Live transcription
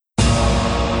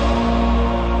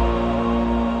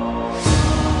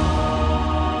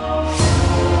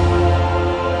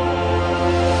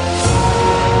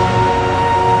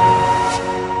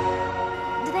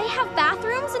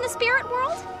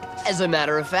As a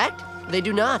matter of fact, they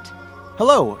do not.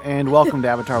 Hello, and welcome to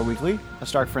Avatar Weekly, a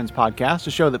Stark Friends podcast, a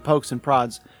show that pokes and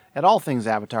prods at all things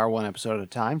Avatar, one episode at a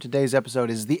time. Today's episode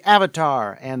is The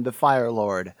Avatar and the Fire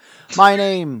Lord. My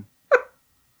name...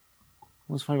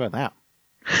 What's funny about that?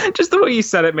 Just the way you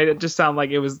said it made it just sound like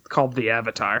it was called The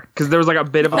Avatar. Because there was like a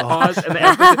bit of a pause, and the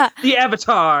episode, The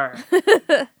Avatar!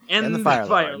 and the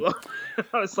Fire Lord.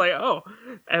 I was like, oh,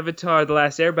 Avatar, The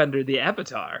Last Airbender, The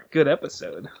Avatar. Good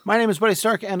episode. My name is Buddy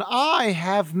Stark, and I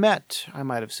have met... I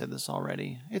might have said this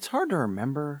already. It's hard to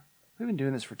remember. We've been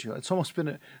doing this for too long. It's almost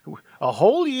been a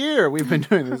whole year we've been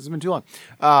doing this. It's been too long.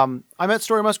 I met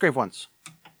Story Musgrave once.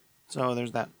 So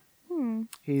there's that.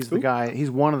 He's the guy.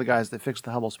 He's one of the guys that fixed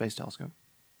the Hubble Space Telescope.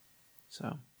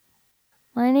 So,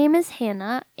 my name is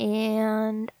Hannah,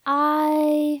 and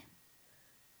I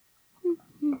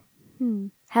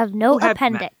have no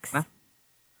appendix. Oh,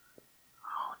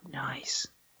 nice.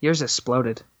 Yours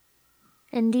exploded.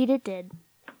 Indeed, it did.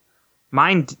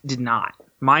 Mine did not.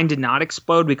 Mine did not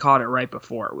explode. We caught it right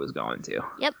before it was going to.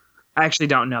 Yep. I actually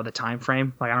don't know the time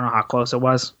frame. Like, I don't know how close it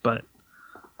was, but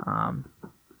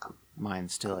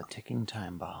mine's still a ticking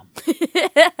time bomb.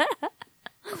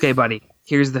 Okay, buddy.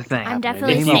 Here's the thing. I'm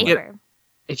definitely safer.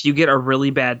 If you get a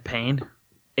really bad pain,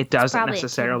 it doesn't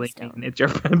necessarily mean it's your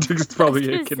appendix. It's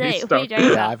probably a kidney stone.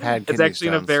 Yeah, I've had kidney stones. It's actually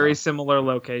in a very similar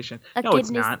location. No,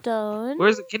 it's not. Stone?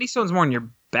 Where's the kidney stone's more in your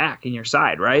back, in your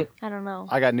side, right? I don't know.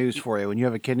 I got news for you. When you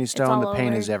have a kidney stone, the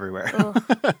pain is everywhere.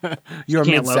 Your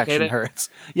can't midsection hurts.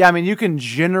 Yeah, I mean, you can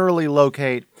generally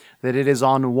locate that it is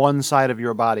on one side of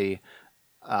your body,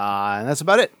 and that's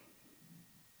about it.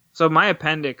 So my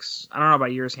appendix, I don't know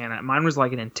about yours, Hannah. Mine was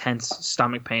like an intense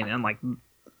stomach pain and like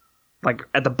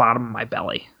at the bottom of my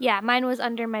belly. Yeah, mine was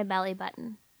under my belly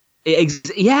button.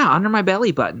 Yeah, under my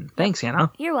belly button. Thanks,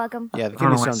 Hannah. You're welcome. Yeah, the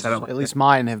kidney stones, at least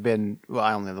mine have been, well,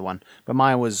 I only have the one, but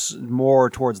mine was more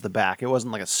towards the back. It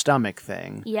wasn't like a stomach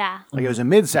thing. Yeah. Like it was a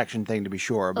midsection thing to be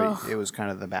sure, but it was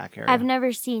kind of the back area. I've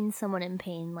never seen someone in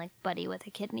pain like Buddy with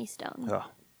a kidney stone. Ugh.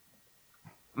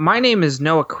 My name is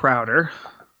Noah Crowder,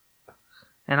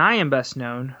 and I am best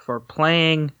known for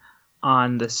playing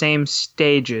on the same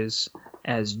stages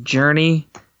as Journey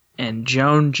and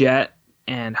Joan Jett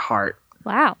and Hart.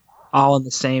 Wow. All in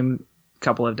the same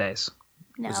couple of days.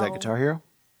 No. Was that Guitar Hero?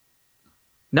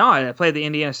 No, I played the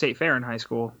Indiana State Fair in high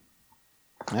school.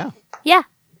 Yeah. Yeah.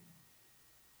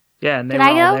 Yeah, and they Did were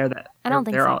I all go? there. That I don't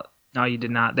think so. No, you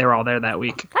did not. They were all there that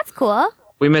week. That's cool.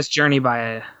 We missed Journey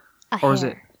by Or was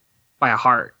it? By a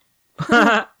heart.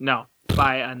 No,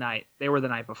 by a night. They were the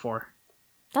night before.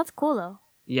 That's cool, though.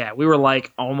 Yeah, we were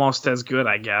like almost as good,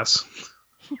 I guess.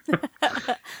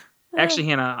 Actually,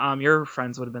 Hannah, your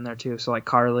friends would have been there too. So like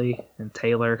Carly and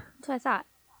Taylor. That's what I thought.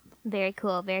 Very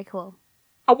cool, very cool.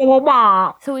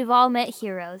 I So we've all met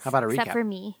heroes. How about a except recap? for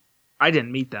me.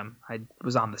 didn't meet them. I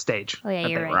was on the stage. Oh, yeah,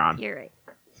 that you're they were right. on. You're right.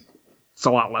 It's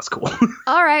a lot less cool.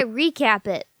 All right, recap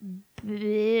it.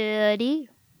 Buddy.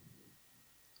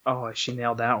 Oh, she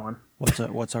nailed that one.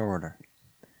 What's our order?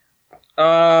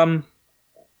 I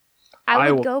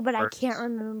I would will go, but first. I can't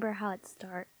remember how it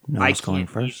starts. No, I going can't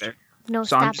first. either. No,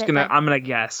 So stop I'm just it, gonna. bud. I'm gonna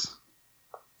guess.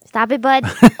 Stop it, bud.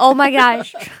 Oh my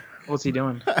gosh. What's he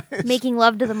doing? Making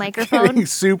love to the microphone. Getting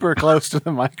super close to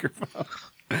the microphone.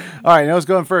 All right, Noah's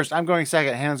going first. I'm going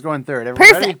second. Hannah's going third.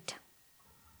 Everybody ready? Perfect.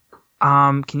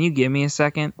 Can you give me a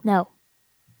second? No.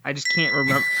 I just can't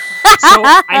remember. So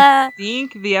I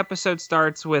think the episode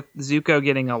starts with Zuko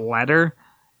getting a letter.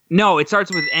 No, it starts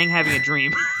with Aang having a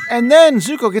dream. And then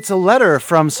Zuko gets a letter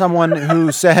from someone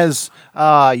who says,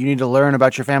 you need to learn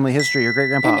about your family history, your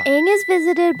great-grandpa. And Aang is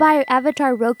visited by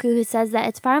Avatar Roku, who says that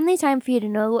it's finally time for you to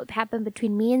know what happened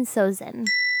between me and Sozin.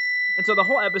 And so the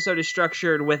whole episode is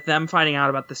structured with them finding out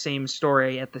about the same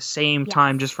story at the same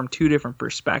time, just from two different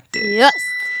perspectives. Yes.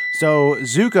 So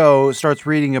Zuko starts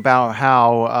reading about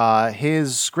how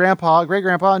his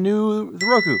great-grandpa knew the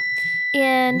Roku.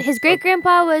 And his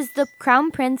great-grandpa was the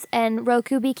crown prince, and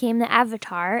Roku became the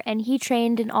Avatar, and he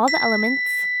trained in all the elements.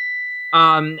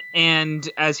 And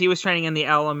as he was training in the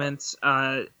elements,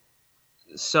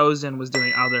 Sozin was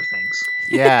doing other things.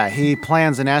 Yeah, he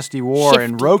plans a nasty war,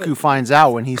 and Roku finds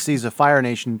out when he sees a Fire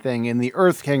Nation thing in the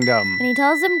Earth Kingdom. And he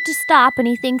tells him to stop, and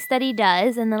he thinks that he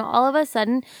does, and then all of a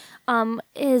sudden,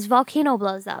 his volcano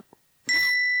blows up.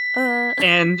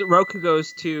 And Roku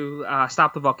goes to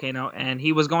stop the volcano, and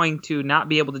he was going to not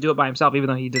be able to do it by himself, even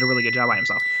though he did a really good job by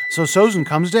himself. So Sozin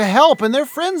comes to help, and they're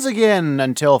friends again,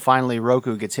 until finally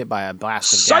Roku gets hit by a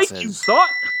blast of Psych, gases. you thought?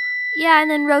 Yeah,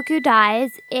 and then Roku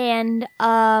dies, and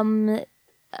And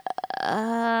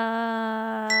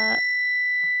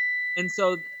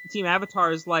so Team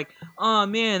Avatar is like, oh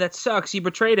man, that sucks. You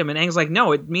betrayed him. And Aang's like,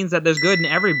 no, it means that there's good in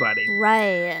everybody.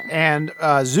 Right. And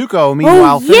Zuko,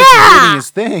 meanwhile, finishes eating his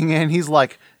thing, and he's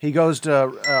like, he goes to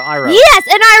Iroh. Yes,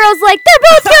 and Iroh's like, they're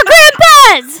both your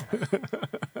grandpas!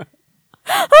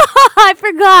 I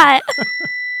forgot.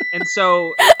 And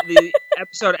so the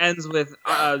episode ends with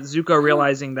Zuko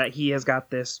realizing that he has got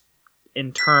this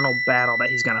internal battle that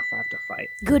he's going to have to fight.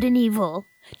 Good and evil.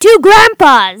 2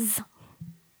 grandpas!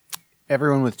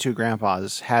 Everyone with 2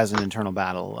 grandpas has an internal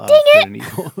battle of good and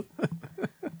evil.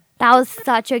 That was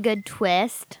such a good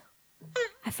twist.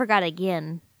 I forgot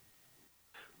again.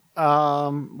 What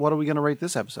are we going to rate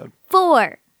this episode?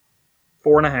 4.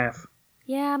 4.5.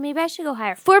 Yeah, maybe I should go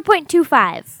higher.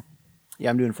 4.25. Yeah,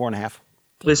 I'm doing 4.5.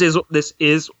 This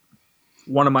is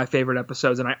one of my favorite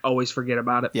episodes, and I always forget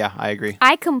about it. Yeah, I agree.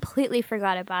 I completely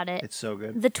forgot about it. It's so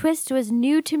good. The twist was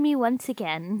new to me once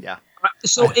again. Yeah. What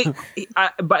were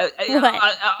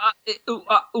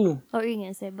you going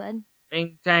to say, bud?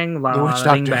 Bing, tang, la, The la, Witch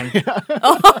bing, Doctor.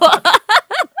 bang.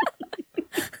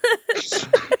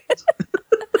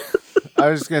 I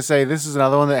was just going to say, this is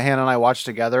another one that Hannah and I watched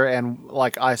together, and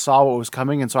like I saw what was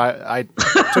coming, and so I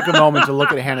took a moment to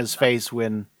look at Hannah's face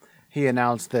when he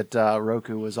announced that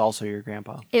Roku was also your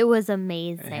grandpa. It was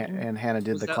amazing. And Hannah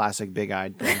did the classic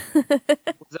big-eyed thing.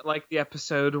 Was it like the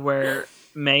episode where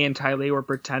May and Ty Lee were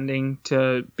pretending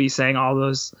to be saying all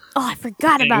those Oh, I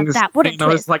forgot about things? that. What a You know,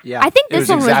 it's twist. like, Yeah, I think it this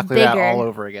one was exactly bigger. that all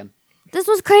over again. This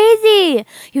was crazy.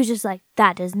 He was just like,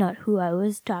 that is not who I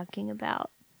was talking about.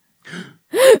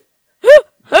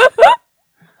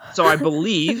 so I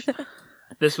believe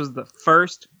this was the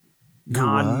first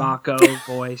non-Mako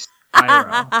voiced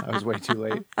Iroh. I was way too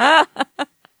late. Yeah,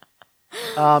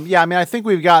 I mean, I think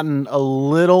we've gotten a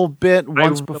little bit once I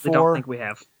really before. don't think we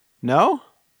have. No?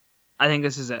 I think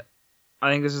this is it.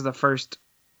 I think this is the first.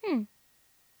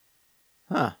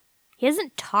 Huh. He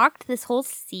hasn't talked this whole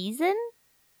season?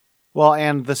 Well,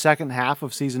 and the second half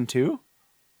of season 2?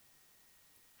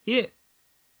 Yeah.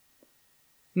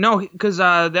 No, because the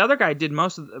other guy did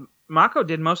most of the. Mako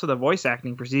did most of the voice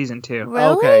acting for season 2. Really?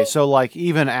 Okay, so like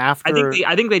even after...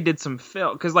 I think they did some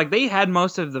fill because like they had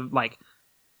most of the like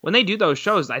when they do those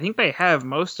shows. I think they have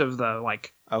most of the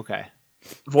like Okay.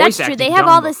 voice That's true. acting. They have done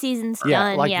all the before. seasons Yeah,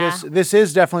 done. like Yeah. this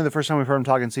is definitely the first time we've heard him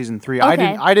talk in season 3.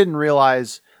 Okay. I didn't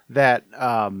realize that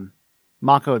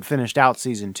Mako had finished out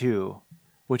season 2,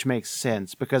 which makes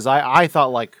sense because I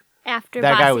thought like After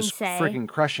that guy Ba was Sing Se. freaking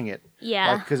crushing it.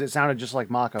 Yeah. Because it sounded just like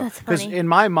Mako. That's Because funny. in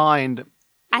my mind,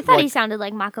 I thought he like- sounded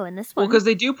like Mako in this Well, one. because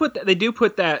they do put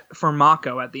that for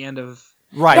Mako at the end of.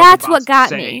 right? That's Ba what got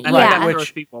Sing. me. I think Yeah. that Which-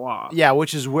 throws people off. Yeah,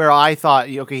 which is where I thought,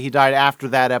 okay, he died after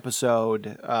that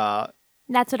episode.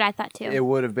 That's what I thought too. It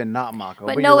would have been not Mako.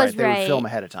 But But Noah's you're right. They would right. film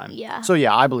ahead of time. Yeah. So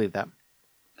yeah, I believe that.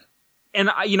 And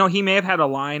he may have had a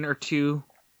line or two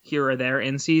here or there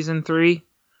in season 3,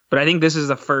 but I think this is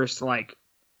the first like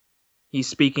he's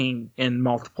speaking in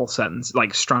multiple sentences,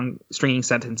 like stringing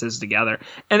sentences together.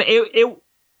 And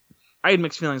I had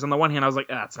mixed feelings. On the one hand, I was like,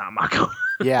 "That's not Mako."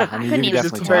 Yeah, I mean, couldn't you even can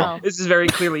This definitely is tell. tell. this is very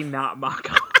clearly not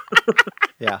Mako.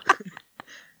 Yeah.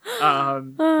 But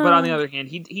on the other hand,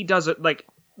 he does it like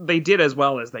they did as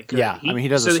well as they could. Yeah, I mean, he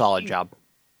does a solid job.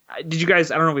 Did you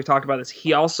guys? I don't know if we talked about this.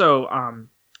 He also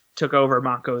took over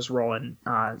Mako's role in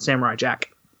Samurai Jack.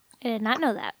 I did not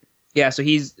know that. Yeah, so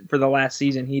he's for the last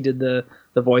season he did the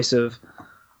voice of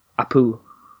Apu,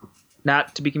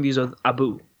 not to be confused with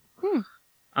Abu.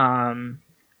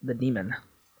 The demon.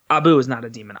 Abu is not a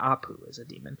demon. Apu is a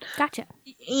demon. Gotcha.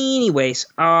 Anyways,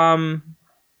 what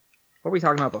were we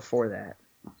talking about before that?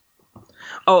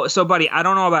 Oh, so buddy, I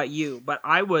don't know about you, but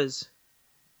I was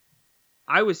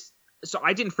so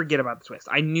I didn't forget about the twist.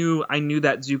 I knew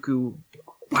that Zuko.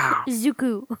 Wow.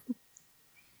 Zuku.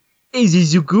 Is he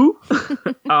Zuko?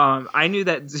 I knew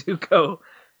that Zuko.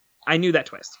 I knew that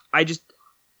twist.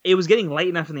 It was getting late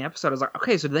enough in the episode. I was like,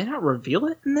 okay, so did they not reveal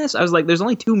it in this? I was like, there's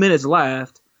only 2 minutes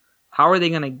left. How are they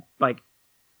gonna like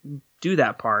do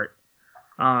that part?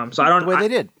 So I don't. The way they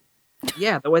did.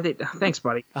 Yeah, the way they. Thanks,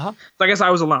 buddy. Uh-huh. So I guess I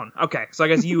was alone. Okay, so I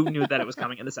guess you knew that it was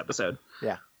coming in this episode.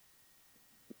 Yeah.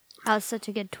 That was such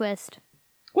a good twist.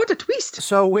 What a twist!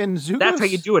 So when Zuko, That's how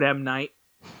you do it, M. Night.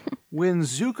 when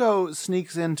Zuko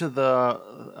sneaks into the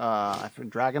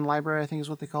Dragon Library, I think is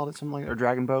what they called it, something like, or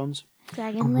Dragon Bones.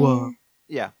 Dragon Whoa.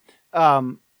 Lair. Yeah.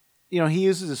 He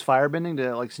uses his firebending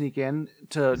to like sneak in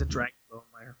to. It's a dragon bone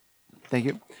layer. Thank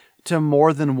you. To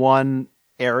more than one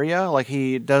area. Like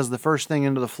he does the first thing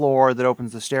into the floor that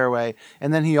opens the stairway,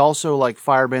 and then he also like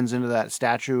firebends into that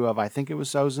statue of, I think it was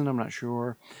Sozin, I'm not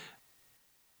sure.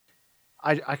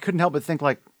 I couldn't help but think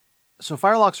like, so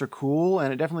firelocks are cool,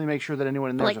 and it definitely makes sure that anyone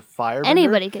in there is Like, a firebender.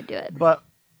 Anybody could do it. But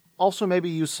Also, maybe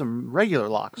use some regular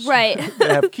locks. Right. That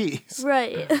have keys.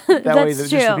 Right. That way, That's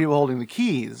just true. the people holding the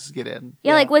keys get in.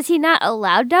 Yeah, like, was he not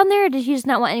allowed down there, or did he just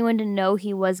not want anyone to know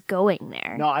he was going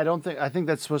there? No, I don't think. I think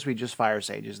that's supposed to be just fire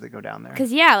sages that go down there.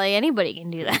 Because, yeah, like, anybody can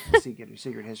do that.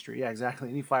 Secret history. Yeah, exactly.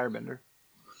 Any firebender.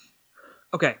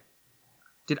 Okay.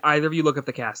 Did either of you look up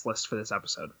the cast list for this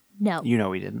episode? No. You know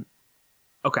we didn't.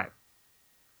 Okay.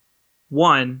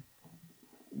 1,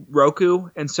 Roku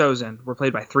and Sozin were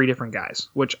played by 3 different guys,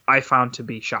 which I found to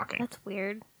be shocking. That's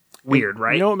weird. Weird,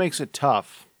 right? You know what makes it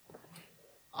tough?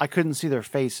 I couldn't see their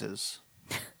faces,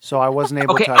 so I wasn't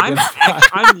able Okay, to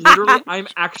identify. I'm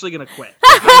actually gonna quit.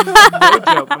 No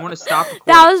joke. I want to stop recording.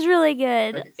 That was really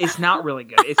good. It's not really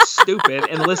good. It's stupid,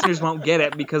 and the listeners won't get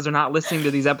it because they're not listening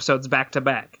to these episodes back to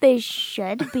back. They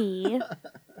should be.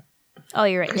 Oh,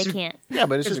 you're right. They can't. Yeah,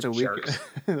 but it's Guys just a are week.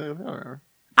 jerks.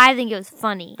 I think it was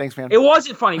funny. Thanks, man. It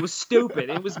wasn't funny. It was stupid.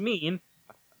 It was mean,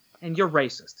 and you're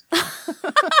racist.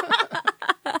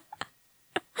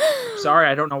 Sorry,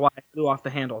 I don't know why I flew off the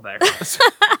handle there.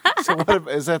 So, what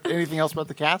is that? Anything else about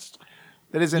the cast?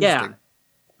 That is interesting. Yeah,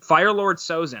 Fire Lord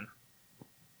Sozin.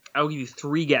 I will give you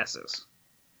 3 guesses.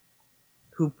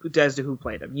 Who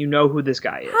played him? You know who this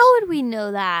guy is. How would we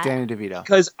know that? Danny DeVito,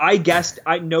 Because I guessed.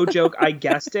 No joke. I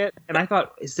guessed it, and I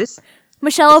thought, is this?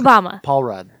 Michelle Obama. Paul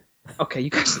Rudd. Okay, you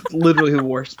guys are literally the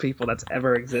worst people that's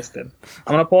ever existed.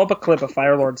 I'm gonna pull up a clip of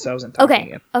Fire Lord Sozin talking Okay.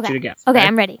 again. Okay. Shoot a guess. Okay,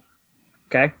 I'm ready.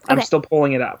 Okay, I'm Okay. still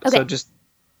pulling it up. Okay. So just,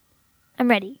 I'm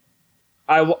ready.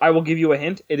 I will give you a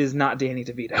hint. It is not Danny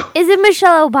DeVito. Is it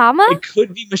Michelle Obama? It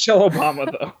could be Michelle Obama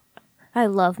though. I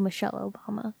love Michelle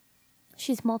Obama.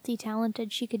 She's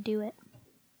multi-talented. She could do it.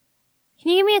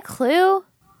 Can you give me a clue?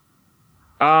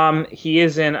 He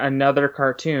is in another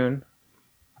cartoon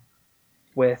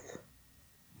with.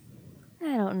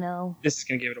 I don't know. This is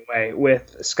gonna give it away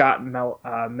with Scott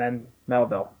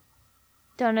Melville.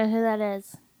 Don't know who that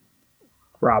is.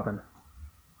 Robin.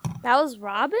 That was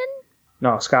Robin?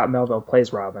 No, Scott Melville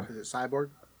plays Robin. Is it Cyborg?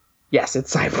 Yes,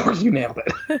 it's Cyborg. You nailed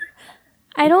it.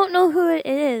 I don't know who it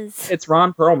is. It's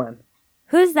Ron Perlman.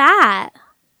 Who's that?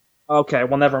 Okay,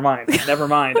 well, never mind. Never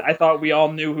mind. I thought we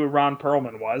all knew who Ron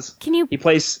Perlman was. Can you...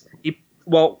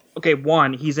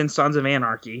 One, he's in Sons of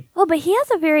Anarchy. Oh, but he has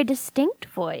a very distinct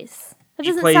voice. That He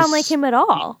doesn't plays- sound like him at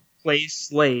all. Plays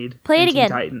Slade. Play it in Teen again.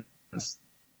 Titans.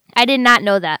 I did not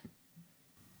know that.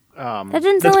 That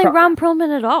didn't sound That's like Ron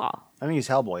Perlman at all. I think he's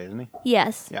Hellboy, isn't he?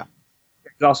 Yes. Yeah.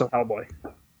 He's also Hellboy.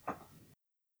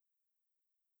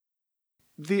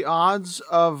 The odds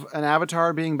of an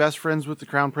Avatar being best friends with the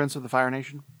Crown Prince of the Fire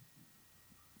Nation?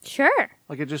 Sure.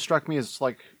 Like, it just struck me as,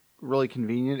 like, really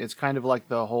convenient. It's kind of like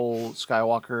the whole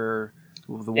Skywalker,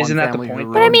 the one Isn't that the family point, who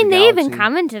though? But I ruined mean, the they even galaxy.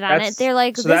 commented on it. They're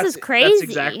like, this is crazy.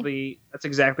 That's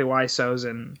exactly why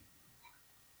Sozin,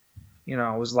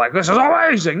 was like, this is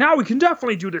amazing. Now we can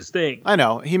definitely do this thing. I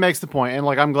know. He makes the point, and,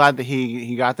 like, I'm glad that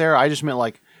he got there. I just meant,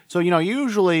 like, so,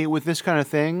 usually with this kind of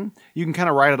thing, you can kind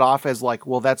of write it off as, like,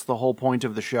 well, that's the whole point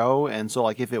of the show, and so,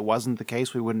 like, if it wasn't the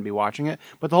case, we wouldn't be watching it.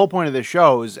 But the whole point of this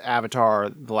show is Avatar: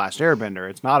 The Last Airbender.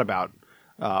 It's not about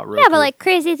Roku. Yeah, but like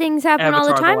crazy things happen all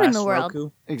the Avatar: time in the Last world.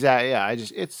 Roku. Exactly, yeah.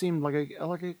 It seemed like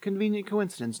a convenient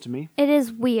coincidence to me. It is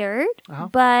weird, Uh-huh.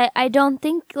 but I don't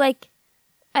think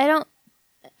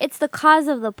it's the cause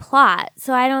of the plot,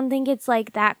 so I don't think it's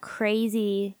like that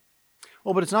crazy.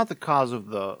 Well, but it's not the cause of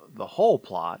the whole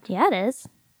plot. Yeah, it is.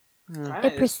 Right.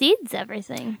 It precedes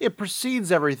everything. It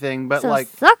precedes everything, but So like,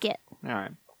 suck it. all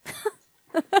right.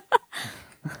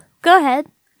 Go ahead.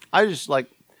 I just like,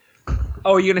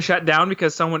 Oh, are you gonna shut down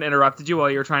because someone interrupted you while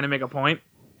you were trying to make a point,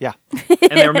 yeah,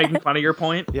 and they were making fun of your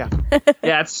point? yeah.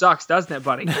 Yeah, it sucks, doesn't it,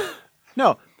 buddy?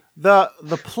 No, the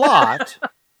plot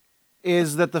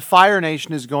is that the Fire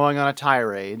Nation is going on a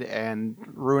tirade and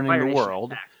ruining Fire the Nation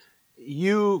world. attacked.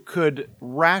 You could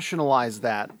rationalize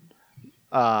that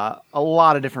a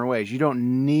lot of different ways. You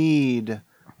don't need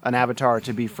an Avatar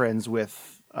to be friends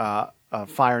with a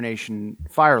Fire Nation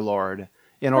Fire Lord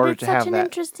in order it's to such have an that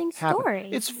interesting happen. story.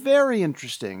 It's very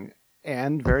interesting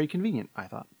and very convenient, I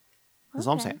thought. That's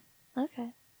all I'm Okay. saying.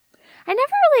 Okay. I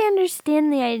never really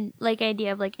understand the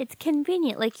idea of like it's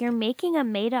convenient, like you're making a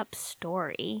made up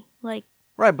story. Like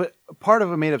Right, but part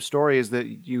of a made-up story is that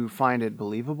you find it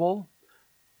believable,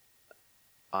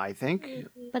 I think.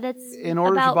 but it's In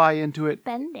order about to buy into it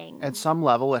bending. at some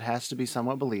level, it has to be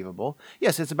somewhat believable.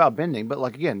 Yes, it's about bending, but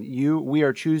like again, we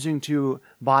are choosing to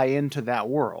buy into that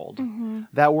world. Mm-hmm.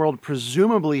 That world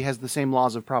presumably has the same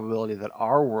laws of probability that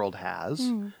our world has,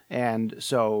 Mm. and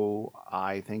so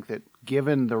I think that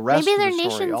given the rest Maybe of their the story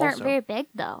nations also, aren't very big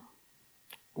though.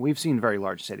 we've seen very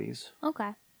large cities.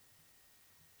 Okay.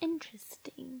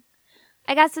 Interesting.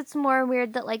 I guess it's more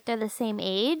weird that like they're the same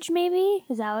age, maybe?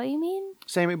 Is that what you mean?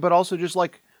 Same, but also just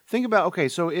like think about, okay,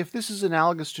 so if this is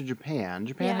analogous to Japan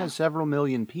Yeah. has several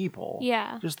million people.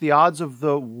 Yeah. Just the odds of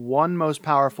the one most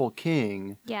powerful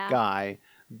king Yeah. guy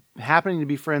happening to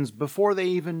be friends before they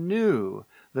even knew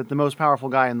that the most powerful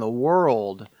guy in the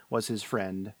world was his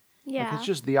friend. Yeah. Like, it's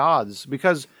just the odds.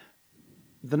 Because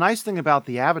the nice thing about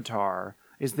the Avatar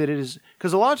is that it is,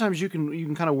 because a lot of times you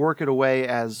can kind of work it away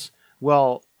as,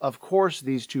 well, of course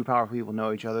these two powerful people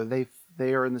know each other.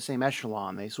 They are in the same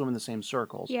echelon. They swim in the same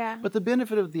circles. Yeah. But the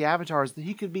benefit of the Avatar is that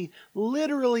he could be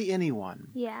literally anyone.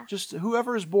 Yeah. Just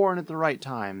whoever is born at the right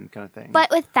time kind of thing. But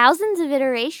with thousands of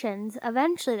iterations,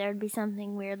 eventually there would be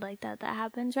something weird like that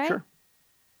happens, right? Sure.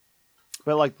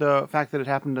 But like the fact that it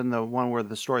happened in the one where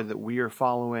the story that we are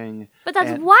following. But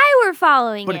that's why we're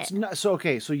following But it. it's not so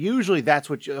okay. So usually that's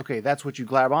what you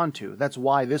grab onto. That's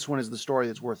why this one is the story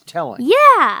that's worth telling.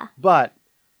 Yeah. But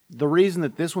the reason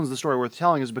that this one's the story worth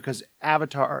telling is because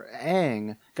Avatar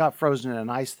Aang got frozen in an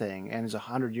ice thing and is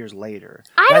 100 years later.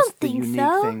 I That's don't the think unique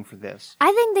so. thing for this.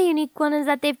 I think the unique one is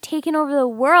that they've taken over the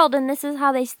world and this is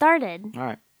how they started. All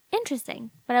right. Interesting.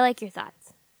 But I like your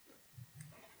thoughts.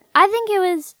 I think it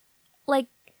was like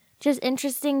just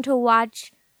interesting to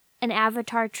watch an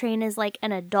Avatar train as like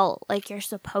an adult, like you're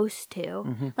supposed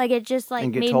to. Like it just like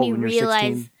And get made told me when you're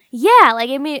realize 16. Yeah, like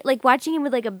it made like watching him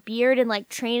with like a beard and like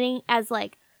training as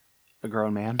like A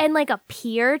grown man. and like a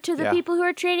peer to the Yeah. people who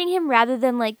are training him rather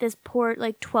than like this poor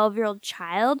like 12-year-old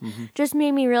child just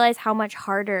made me realize how much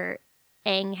harder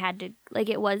Aang had to like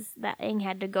it was that Aang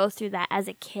had to go through that as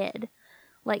a kid.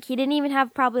 Like he didn't even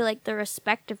have probably like the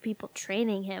respect of people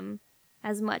training him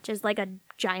as much as like a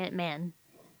giant man.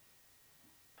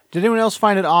 Did anyone else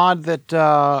find it odd that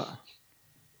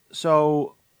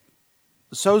so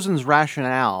Sozin's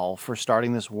rationale for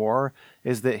starting this war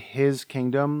is that his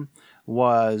kingdom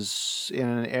was in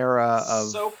an era of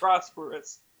So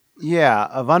prosperous.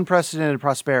 of unprecedented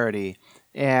prosperity,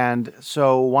 and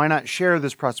so why not share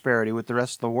this prosperity with the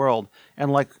rest of the world?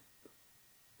 And like,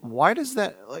 why does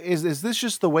that? Is this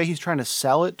just the way he's trying to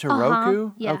sell it to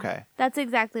Roku? Yeah. Okay. That's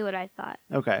exactly what I thought.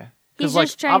 Okay. He's Because like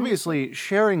just trying- obviously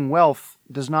sharing wealth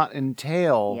does not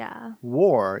entail Yeah.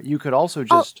 war. You could also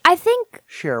just I think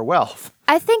share wealth.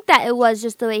 that it was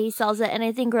just the way he sells it, and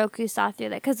I think Roku saw through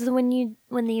that because when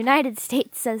the United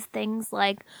States says things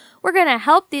like "we're gonna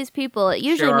help these people," it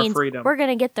usually our means freedom. we're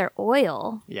gonna get their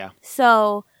oil. Yeah.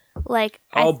 So, like,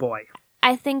 Oh boy.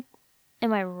 I think,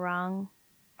 am I wrong?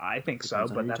 I think so,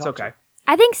 Depends on but who you that's talk to. okay.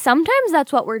 I think sometimes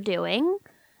that's what we're doing.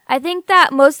 I think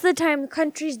that most of the time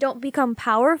countries don't become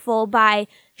powerful by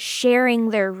sharing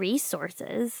their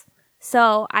resources.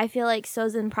 So I feel like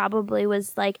Sozin probably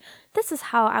was like, this is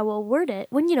how I will word it.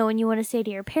 When you want to say to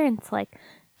your parents, like,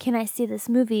 can I see this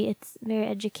movie? It's very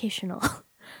educational.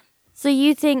 So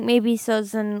you think maybe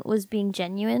Sozin was being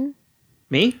genuine,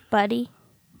 Me? buddy?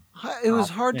 It was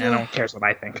hard Yeah, no to. one cares what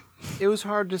I think. It was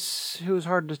hard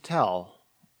to tell.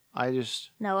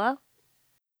 Noah?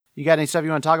 You got any stuff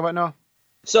you want to talk about, Noah?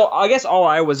 So I guess all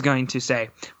I was going to say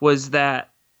was that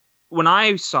when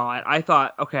I saw it, I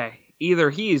thought, okay, either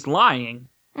he's lying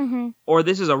Mm-hmm. or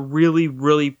this is a really,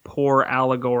 really poor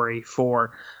allegory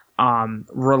for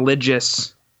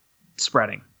religious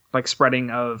spreading. Like spreading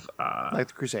of... Like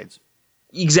the Crusades.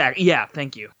 Exactly. Yeah,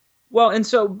 thank you. Well, and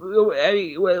so,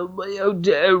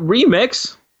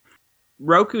 remix.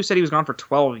 Roku said he was gone for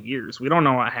 12 years. We don't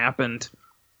know what happened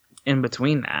in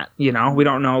between that. We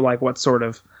don't know like what sort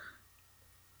of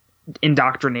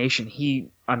indoctrination he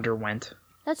underwent,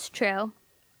 That's true.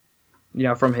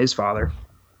 from his father.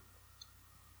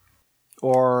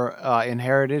 Or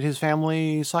inherited his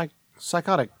family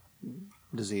psychotic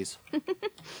disease.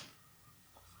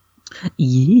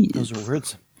 Those are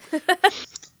words.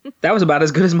 That was about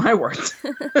as good as my words.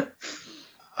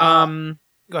 Go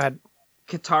ahead.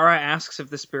 Katara asks if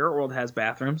the spirit world has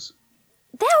bathrooms.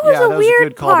 That was Yeah, a that was a weird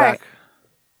good part.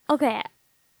 callback. Okay,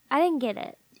 I didn't get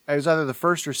it. It was either the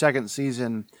first or second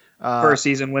season. First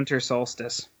season, Winter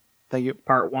Solstice, Thank you.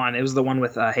 Part 1. It was the one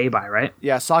with Heibai, right?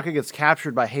 Yeah, Sokka gets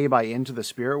captured by Heibai into the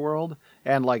spirit world,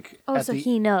 and like So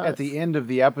he knows. at the end of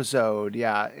the episode,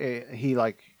 he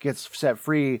like gets set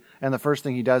free, and the first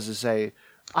thing he does is say,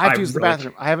 "I have to use the really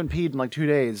bathroom. I haven't peed in like 2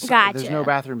 days. Gotcha. There's no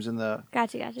bathrooms in the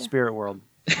Gotcha. spirit world."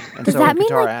 And Does so that mean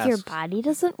Katara like your asks- body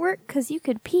doesn't work? Because you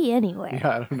could pee anywhere. Yeah,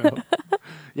 I don't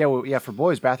know. Yeah, for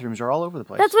boys, bathrooms are all over the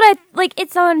place. That's what I like.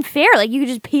 It's so unfair. Like you could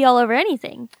just pee all over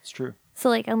anything. It's true. So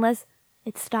like unless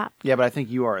it's stopped. Yeah, but I think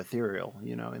you are ethereal, in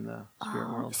the spirit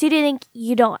world. So do you think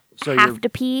you don't So have you're- to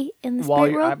pee in the While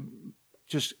spirit you're world? I'm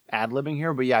just ad-libbing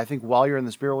here, but yeah, I think while you're in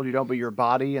the spirit world, you don't, but your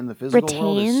body and the physical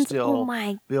world is Retains. still Oh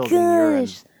my building urine.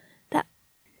 gosh. That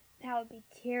would be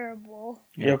terrible.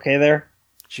 You okay there?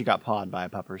 She got pawed by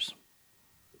puppers.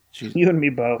 She's You and me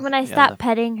both. When I stopped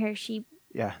petting her, she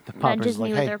the puppers nudges is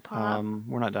like, me with hey, her paw.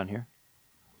 we're not done here.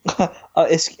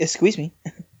 Excuse me.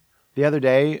 The other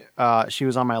day, she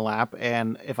was on my lap,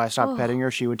 and if I stopped petting her,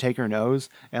 she would take her nose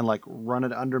and like run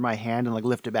it under my hand and like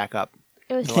lift it back up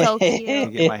It was so to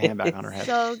cute. get my hand back on her head.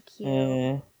 So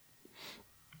cute.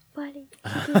 Buddy,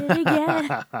 she did it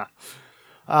again.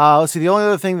 Let's see. The only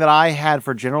other thing that I had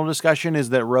for general discussion is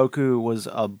that Roku was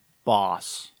a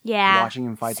boss. Yeah. Watching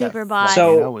him fight super that boss.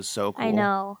 volcano was so cool. I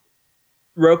know.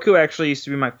 Roku actually used to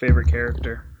be my favorite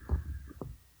character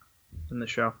in the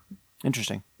show.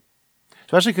 Interesting.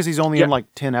 Especially because he's only in like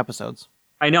 10 episodes.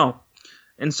 I know.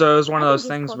 And so it was one of I those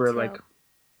think he's things cool where, too. like,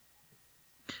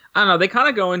 I don't know, they kind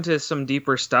of go into some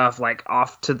deeper stuff, like,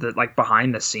 off to the, like,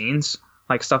 behind the scenes,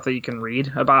 like, stuff that you can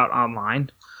read about online.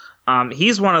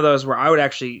 He's one of those where I would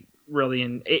actually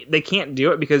really, they can't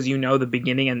do it because you know the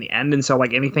beginning and the end, and so,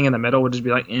 like, anything in the middle would just be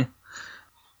like, eh.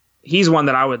 He's one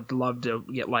that I would love to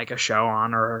get, like, a show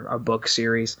on or a book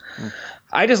series.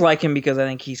 I just like him because I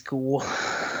think he's cool.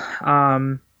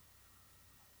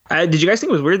 Did you guys think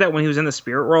it was weird that when he was in the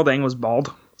spirit world, Aang was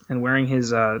bald and wearing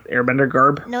his airbender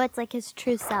garb? No, it's like his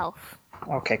true self.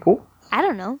 Okay, cool. I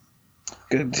don't know.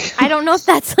 Good. I don't know if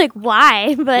that's like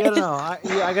why, but Yeah, I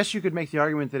don't know. I guess you could make the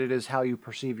argument that it is how you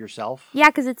perceive yourself. yeah,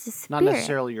 because it's a spirit. Not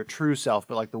necessarily your true self,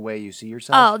 but like the way you see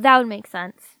yourself. Oh, that would make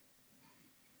sense.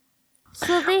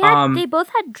 So they both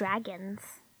had dragons.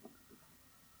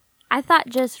 I thought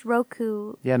just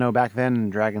Roku. Yeah, no, back then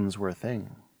dragons were a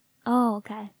thing. Oh,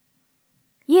 okay.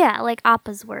 Yeah, like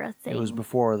appas were a thing. It was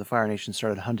before the Fire Nation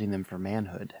started hunting them for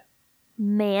manhood.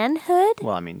 Manhood?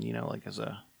 Well, I mean, like as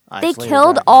a They isolated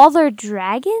killed dragon. all their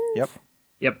dragons? Yep.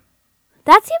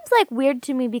 That seems like weird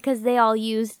to me because they all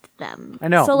used them. I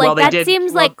know. So like Well, they that did-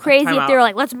 seems well, like crazy time if out. they were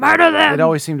like, let's murder them. It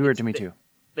always seemed weird to me too.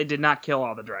 They did not kill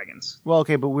all the dragons. Well,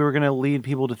 okay, but we were going to lead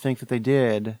people to think that they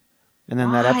did, and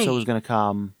then that Why? episode was going to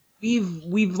come.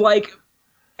 We've like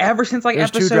ever since like There's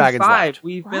 2 episode dragons 5, left.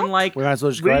 we've What? been like We might as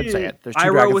well just go ahead and say it. There's 2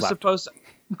 Iroh dragons was left.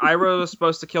 Iroh was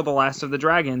supposed to kill the last of the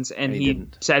dragons, and And he he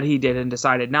didn't. said he did and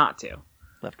decided not to,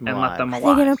 Left them and alive. let them Are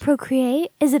alive. they going to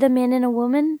procreate? Is it a man and a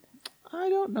woman? I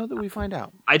don't know that we find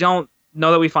out. I don't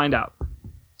know that we find out,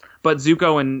 but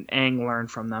Zuko and Aang learn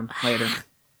from them later.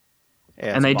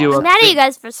 Yeah, And it's they a do boss. I'm mad at you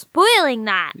guys for spoiling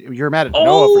that. You're mad at Noah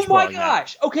Oh for my spoiling that.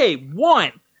 gosh! Okay,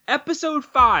 episode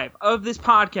 5 of this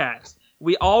podcast.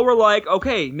 We all were like,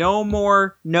 okay, no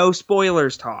more no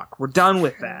spoilers talk. We're done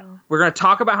with that. We're gonna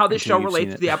talk about how this Until show you've relates seen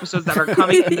to it. the episodes that are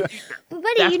coming in the future. But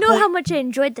buddy, That's you know point- how much I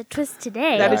enjoyed the twist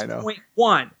today. That Yeah, is I know. point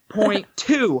 1. Point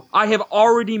 2, I have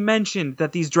already mentioned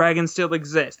that these dragons still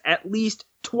exist at least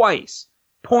twice.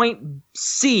 Point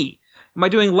C. Am I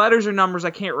doing letters or numbers? I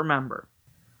can't remember.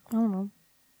 I don't know.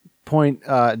 Point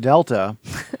Delta.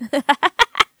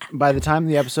 By the time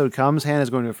the episode comes, Hannah's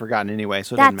going to have forgotten anyway,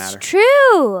 so it doesn't That's matter.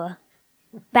 true.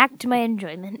 Back to my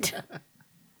enjoyment.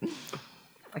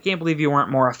 I can't believe you weren't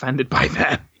more offended by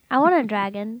that. I want a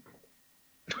dragon.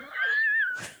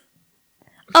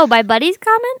 Oh, by Buddy's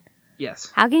comment?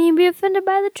 Yes. How can you be offended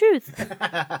by the truth?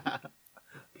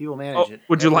 People manage Oh, it.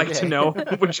 would you every like day. to know?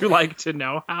 Would you like to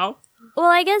know how? Well,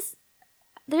 I guess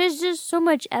there's just so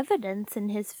much evidence in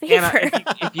his Anna, favor.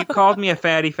 if you called me a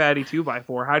fatty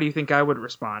 2x4, how do you think I would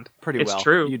respond? Pretty it's well.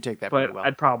 true. You'd take that but pretty well.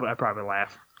 I'd probably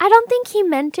laugh. I don't think he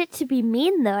meant it to be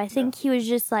mean, though. I think he was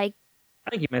just like, I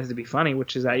think he meant it to be funny,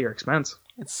 which is at your expense.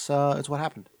 It's what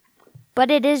happened. but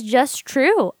it is just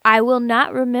true. I will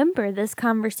not remember this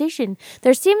conversation.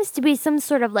 There seems to be some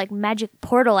sort of like magic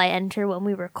portal I enter when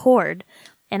we record,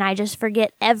 and I just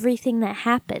forget everything that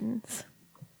happens.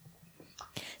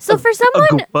 So for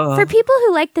goopa. people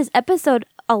who like this episode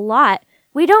a lot,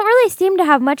 we don't really seem to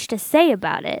have much to say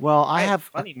about it. Well, I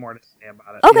have plenty more to say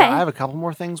about it. Okay. I have a couple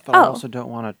more things, but I Oh. also don't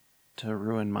want to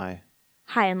ruin my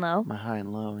High and low. high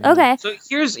and low. yeah. Okay. So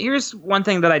here's one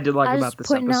thing that I did like I was about just this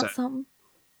pointing episode. out something.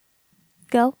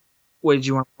 Go. Wait, did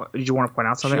you want to point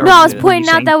out something? Sure. Or No, I were was you pointing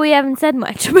out saying- that we haven't said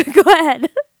much, but go ahead.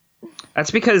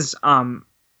 That's because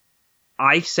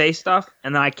I say stuff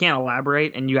and then I can't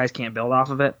elaborate, and you guys can't build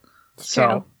off of it.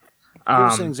 So Give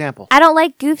us an example. I don't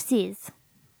like goofsies.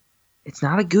 it's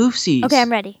not a goofsies. Okay,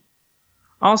 I'm ready.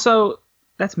 Also,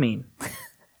 that's mean.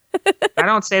 I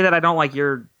don't say that I don't like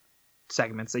your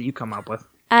segments that you come up with.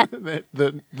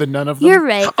 The none of them. You're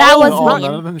right. That was all mean.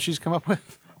 none of them she's come up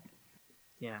with.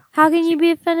 Yeah. How can you be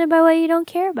offended by what you don't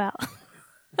care about?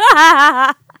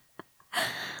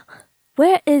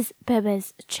 Where is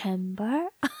Bebe's chamber?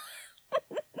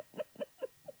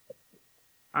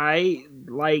 I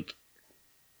like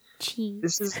Cheese.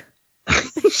 this is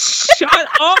shut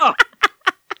up.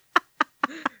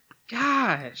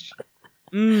 Gosh.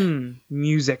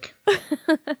 Music.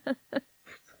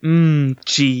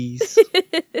 Cheese.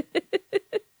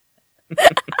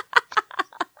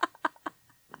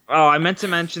 Oh, I meant to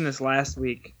mention this last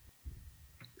week,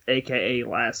 aka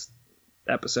last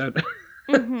episode.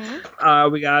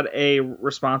 Mm-hmm. We got a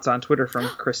response on Twitter from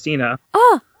Christina.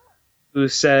 Oh! Who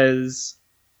says...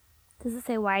 Does it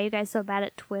say, why are you guys so bad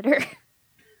at Twitter?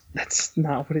 That's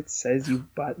not what it says, you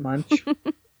butt munch.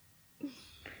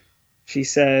 She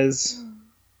says...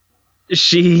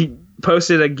 She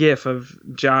posted a gif of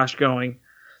Josh going,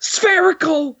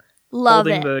 spherical! Love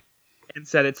it. And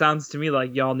said, it sounds to me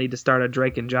like y'all need to start a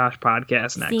Drake and Josh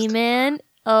podcast next. Seaman.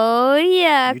 Oh,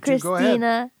 yeah, You two go ahead.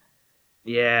 Christina.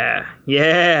 Yeah.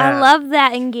 I love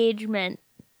that engagement.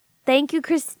 Thank you,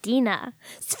 Christina.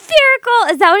 Spherical!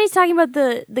 Is that when he's talking about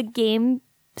the game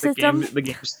system? The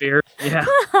game sphere. Yeah.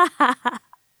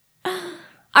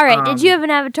 All right, did you have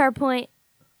an avatar point?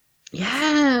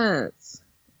 Yes.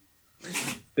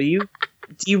 But you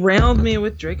derailed me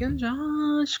with Drake and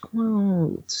Josh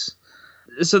quotes.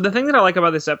 So the thing that I like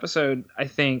about this episode, I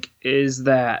think, is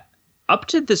that up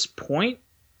to this point,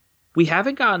 we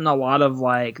haven't gotten a lot of,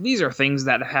 like, these are things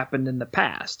that happened in the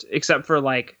past, except for,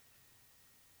 like,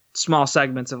 small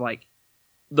segments of, like,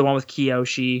 the one with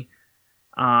Kyoshi,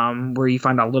 where you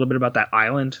find out a little bit about that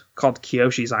island called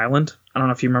Kyoshi's Island. I don't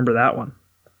know if you remember that one.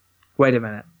 Wait a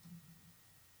minute.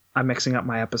 I'm mixing up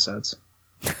my episodes.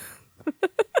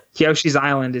 Kyoshi's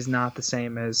Island is not the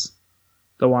same as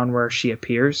the one where she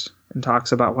appears and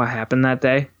talks about what happened that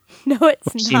day. No,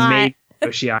 it's She not. made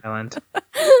Kyoshi Island.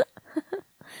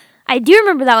 I do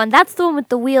remember that one. That's the one with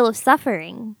the Wheel of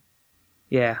Suffering.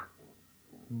 Yeah.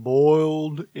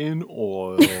 Boiled in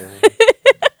oil.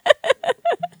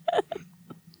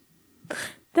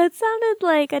 That sounded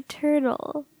like a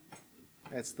turtle.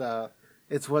 It's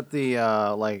what the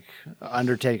like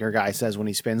Undertaker guy says when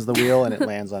he spins the wheel and it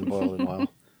lands on boiled in oil.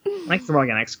 Like more like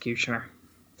an executioner.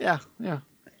 Yeah.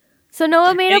 So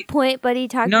Noah made a point, but he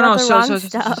talked about the wrong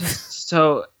stuff.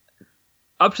 So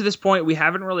up to this point, we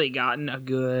haven't really gotten a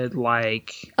good,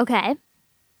 like, Okay.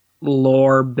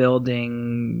 lore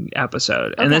building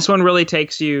episode. And this one really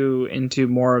takes you into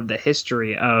more of the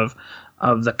history of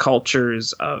the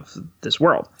cultures of this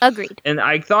world. Agreed. And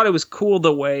I thought it was cool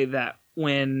the way that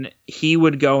when he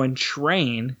would go and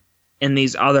train in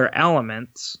these other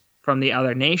elements from the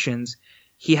other nations,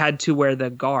 he had to wear the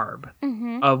garb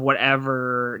of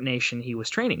whatever nation he was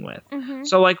training with.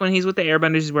 So, like, when he's with the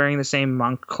Airbenders, he's wearing the same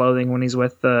monk clothing. When he's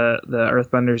with the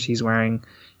Earthbenders, he's wearing,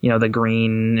 the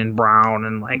green and brown.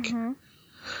 And, like,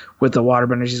 with the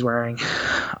Waterbenders, he's wearing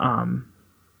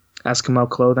Eskimo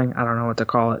clothing. I don't know what to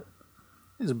call it.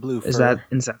 It's a blue fur. Is that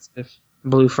insensitive?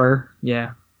 Blue fur?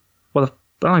 Yeah. Well,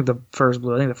 I don't think the fur is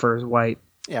blue. I think the fur is white.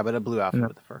 Yeah, but a blue outfit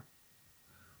with the fur.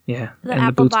 Yeah. The and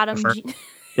apple boots bottom. with the fur.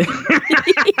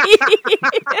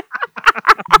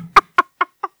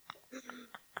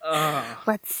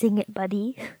 Let's sing it,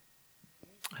 buddy.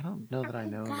 I don't know that I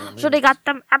know. the So they lyrics. got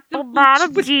them apple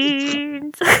bottom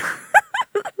jeans.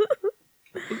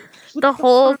 The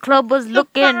whole club was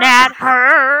looking at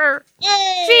her.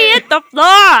 She hit the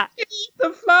floor.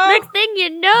 The floor. Next thing you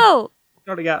know,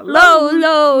 Already got low.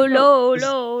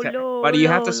 Okay, Buddy, you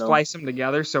have to low. splice them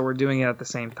together, so we're doing it at the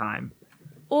same time.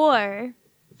 Or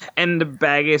And the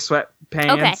baggy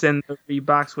sweatpants and the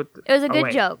Reeboks with the... it was a Oh, good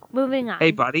wait. joke. Moving on.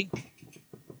 Hey, buddy.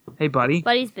 Hey, buddy.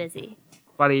 Buddy's busy.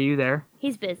 Buddy, are you there?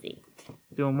 He's busy.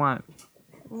 Doing what?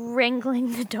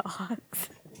 Wrangling the dogs.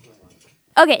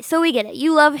 Okay, so we get it.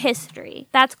 You love history.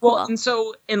 That's cool. Well, and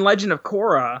so in Legend of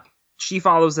Korra, she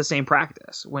follows the same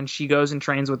practice. When she goes and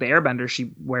trains with the Airbender,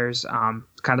 she wears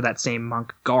kind of that same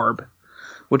monk garb,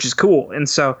 which is cool. And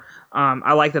so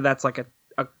I like that that's like a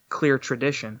clear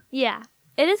tradition. Yeah,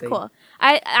 it is cool.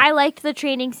 I liked the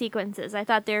training sequences. I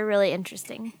thought they were really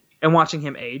interesting. And watching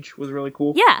him age was really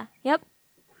cool. Yeah, yep.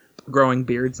 Growing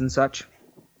beards and such.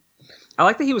 I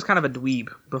like that he was kind of a dweeb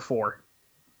before.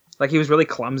 Like, he was really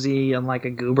clumsy and like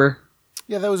a goober.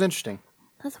 Yeah, that was interesting.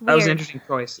 That's weird. That was an interesting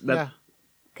choice. Yeah.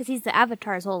 Because he's the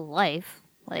Avatar's whole life.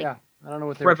 Like, Yeah. I don't know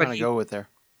what they were Right, but trying to go with there.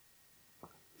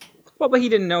 Well, but he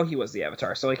didn't know he was the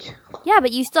Avatar, so like... yeah,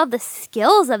 but you still have the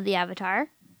skills of the Avatar.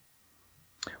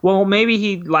 Well, maybe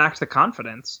he lacked the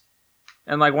confidence.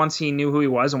 And, like, once he knew who he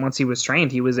was and once he was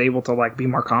trained, he was able to, like, be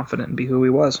more confident and be who he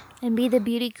was. And be the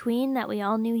beauty queen that we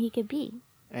all knew he could be.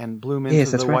 And bloom into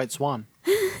Yes, the that's right. white swan.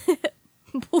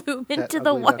 Bloom into That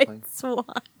the ugly white duckling.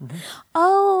 swan.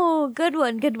 Oh, good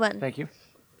one, good one. Thank you.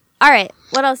 All right,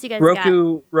 what else you guys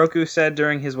got? Roku said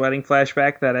during his wedding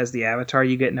flashback that as the Avatar,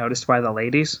 you get noticed by the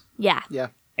ladies. Yeah. Yeah.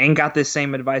 Aang got this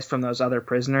same advice from those other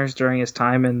prisoners during his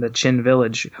time in the Chin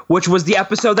village, which was the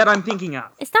episode that I'm thinking of.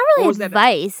 It's not What was really that?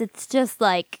 advice. It's just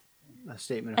like A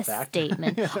statement a of fact.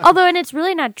 statement. Although, and it's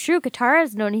really not true.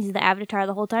 Katara's known he's the Avatar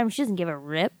the whole time. She doesn't give a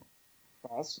rip.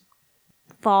 False.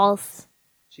 False.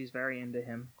 She's very into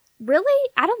him. Really?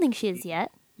 I don't think she is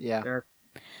yet. Yeah.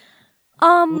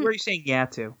 Who are you saying yeah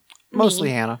to? Mostly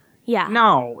Me. Hannah. Yeah.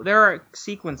 No, there are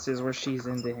sequences where she's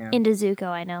into him. Into Zuko,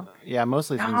 I know. Yeah,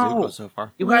 mostly from No. Zuko so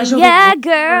far. You guys are Yeah,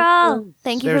 girl.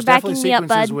 Thank you There's for backing definitely me up,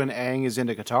 sequences bud. when Aang is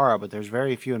into Katara, but there's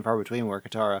very few and far between where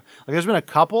Katara. Like, there's been a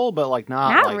couple, but like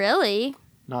not Not like, really.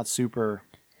 not super.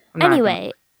 I'm not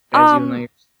Anyway, gonna- guys, even though you're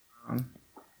wrong.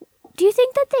 do you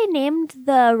think that they named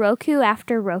the Roku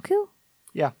after Roku?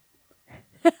 Yeah.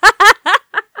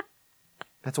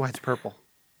 That's why it's purple.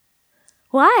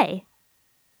 Why?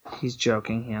 He's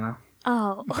joking, Hannah.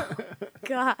 Oh,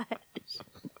 gosh.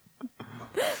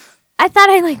 I thought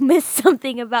I like missed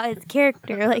something about his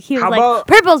character. Like he was How like, about-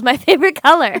 "Purple's my favorite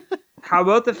color." How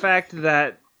about the fact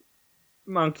that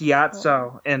Monk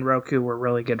Gyatso and Roku were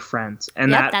really good friends,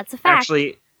 and Yep, that's a fact.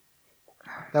 Actually,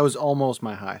 That was almost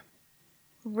my high.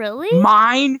 Really?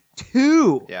 mine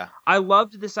too. Yeah. I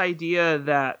loved this idea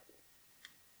that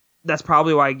that's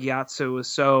probably why Gyatso was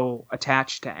so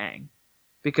attached to Aang,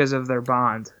 because of their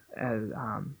bond. As,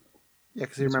 Yeah,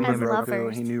 because he remembered As Roku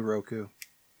lovers. and he knew Roku.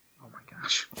 oh my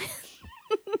gosh!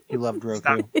 He loved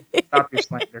Roku Stop your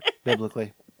slander.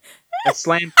 biblically. That's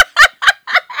slander.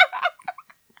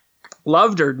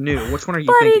 Loved or knew? Which one are you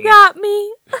Buddy thinking? got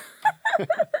me.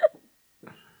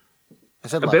 I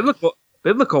said A love.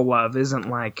 biblical love isn't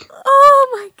like Oh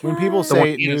my god. When people one say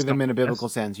Hannah's knew them talking in a about. biblical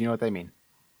sense, you know what they mean.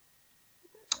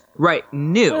 right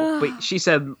knew, but she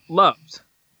said loved. So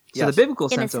Yes. the biblical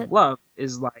sense Innocent. of love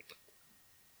is like.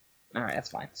 All right, that's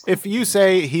fine. If you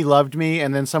say he loved me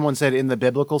and then someone said in the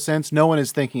biblical sense, no one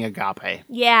is thinking agape.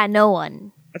 Yeah, no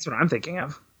one. That's what I'm thinking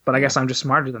of. But I guess I'm just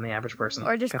smarter than the average person.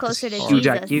 Or just Got this closer to huge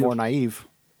Jesus. IQ. More naive.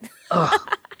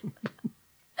 Ugh.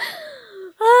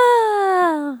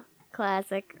 Ah,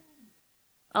 classic.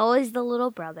 Always the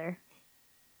little brother.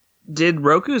 Did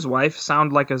Roku's wife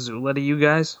sound like Azula to you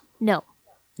guys? No.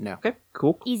 No. Okay,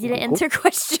 cool. Easy to Cool. answer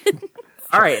question.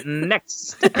 All right,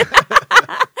 next.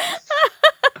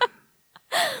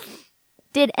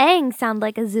 Did Aang sound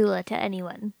like Azula to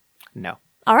anyone? No.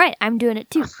 All right, I'm doing it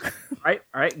too. All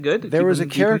right, good. There was a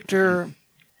Keep it- character,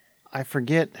 I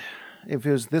forget if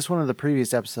it was this one or the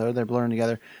previous episode, they're blurring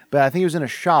together, but I think he was in a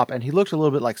shop and he looked a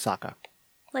little bit like Sokka.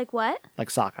 Like what? Like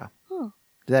Sokka. Oh.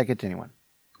 Did that get to anyone?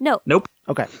 No. Nope.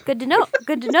 Okay. Good to know.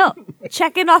 Good to know.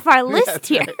 Checking off our list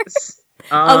here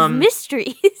of Um,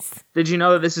 mysteries. did you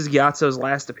know that this is Gyatso's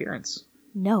last appearance?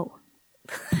 No.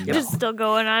 Just still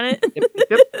going on it.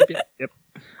 Yep.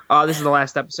 This is the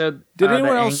last episode. Did that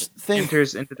anyone Aang else think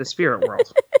enters into the spirit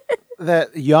world?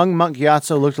 that young Monk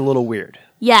Gyatso looked a little weird?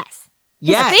 Yes. His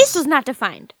Yes. face was not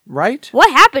defined. Right? What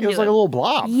happened It to was like a him? little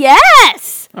blob.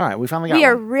 Yes. All right, we finally got We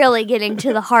are one. really getting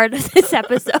to the heart of this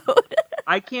episode.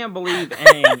 I can't believe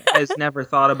Aang has never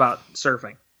thought about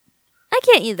surfing. I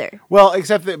can't either. Well,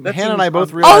 except that That Hannah and I seems both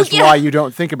un- realized Oh, yeah. why you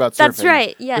don't think about surfing. That's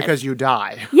right, yes. Because you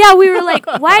die. Yeah, we were like,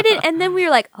 why did? And then we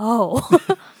were like, oh,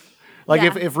 Like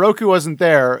Yeah. if Roku wasn't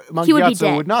there, Monk He would be Gyatso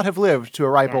dead. would not have lived to a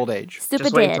ripe old age. stupid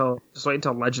Just wait did.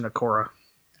 until Legend of Korra.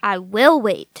 I will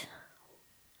wait.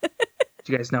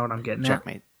 Do you guys know what I'm getting at?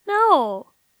 Checkmate. No,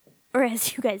 or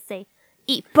as you guys say,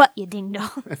 eat butt, you ding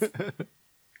dongs.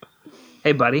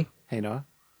 Hey, buddy. Hey, Noah?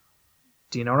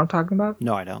 Do you know what I'm talking about?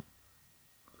 No, I don't.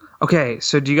 Okay,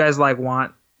 so do you guys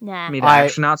want Nah. me to I-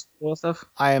 action out some cool stuff?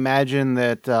 I imagine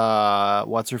that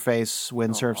what's her face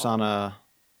windsurfs on a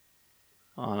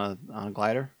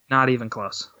glider. Not even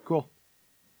close. Cool.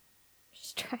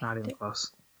 Just trying Not even to-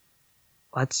 close.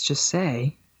 Let's just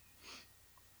say,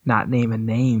 not naming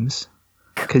names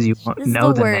because you won't This is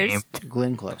know the the name. worst.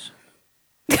 Glenn Close.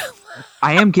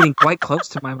 I am getting quite close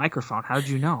to my microphone. How did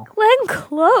you know? Glenn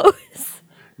Close.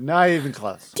 Not even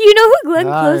close. Do you know who Glenn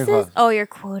Not Close even is? close. Oh, you're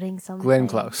quoting something. Glenn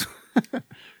Close.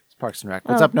 It's Parks and Rec.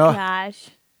 What's Oh, up, Noah? Gosh.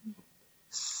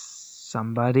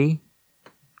 Somebody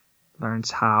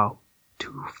learns how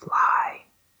to fly.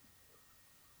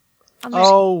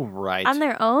 Oh, right. On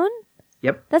their own?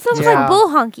 Yep. That sounds Yeah. like bull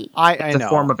honky. I It's know. a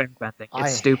form of airbending. It's I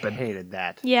stupid. hated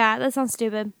that. Yeah, that sounds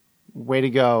stupid. Way to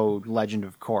go, Legend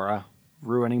of Korra.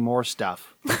 Ruining more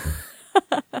stuff.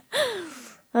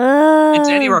 And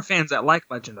to any of our fans that like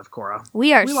Legend of Korra,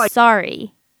 We are we like-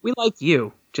 sorry. we like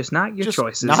you, just not your Just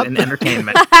choices not in the-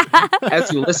 entertainment.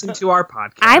 As you listen to our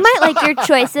podcast, I might like your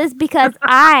choices because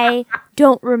I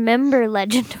don't remember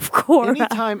Legend of Korra.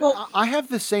 Anytime I have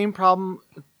the same problem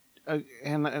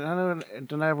and I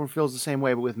don't know everyone feels the same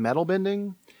way, but with metal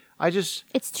bending,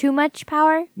 It's too much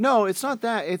power? no, it's not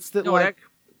that. It's that No, like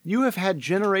you have had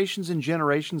generations and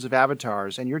generations of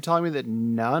avatars, and you're telling me that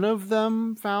none of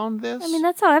them found this? I mean,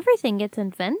 that's how everything gets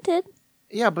invented.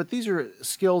 yeah, but these are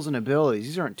skills and abilities.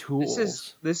 These aren't tools.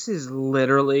 This is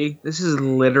literally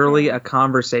a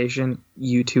conversation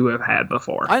you two have had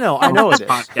before. I know it is.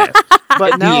 Podcast.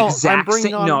 But now the exact I'm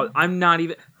bringing same, on. no, I'm not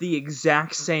even the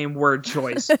exact same word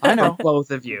choice. I know. For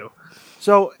both of you.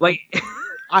 So Like,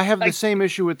 I have the same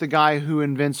issue with the guy who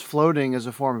invents floating as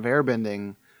a form of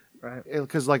airbending. right.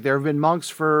 Because like there have been monks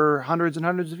for hundreds and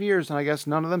hundreds of years, and I guess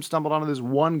none of them stumbled onto this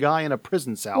one guy in a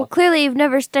prison cell. Well, clearly you've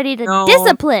never studied a No,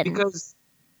 discipline. because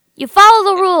You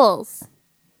follow the rules.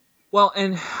 well,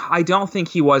 and I don't think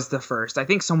he was the first. I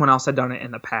think someone else had done it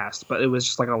in the past, but it was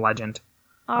just like a legend.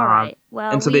 All right.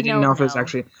 Well, and so we they didn't know if it don't was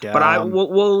actually. But Dumb.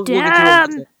 we'll get to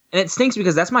Dumb. it. And it stinks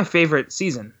because that's my favorite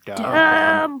season.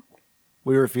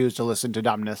 We refuse to listen to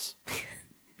dumbness.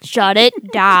 Shut it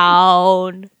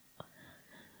down.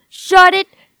 Shut it.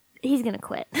 He's going to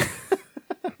quit.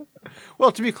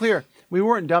 Well, to be clear, we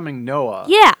weren't dumbing Noah.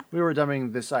 Yeah. We were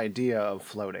dumbing this idea of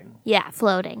floating. Yeah,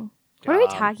 floating. What are we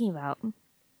talking about?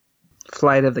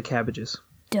 Flight of the Cabbages.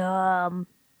 Dumb.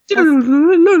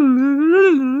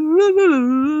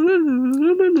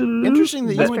 Interesting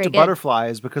that you That's went pretty to good.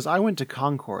 Butterflies because I went to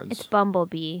Concords. It's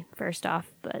Bumblebee, first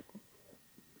off, but...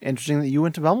 Interesting that you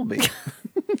went to Bumblebee.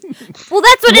 Well,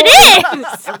 that's what it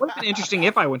is! It would have been interesting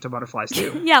if I went to Butterflies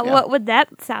too. Yeah, what would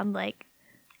that sound like?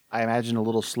 I imagine a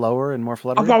little slower and more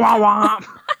fluttery.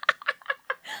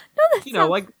 You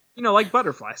know, like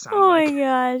butterflies sound Oh like. my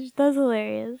gosh, that's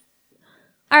hilarious.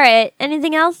 All right,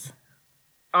 anything else?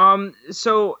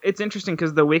 So it's interesting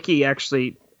because the wiki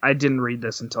actually, I didn't read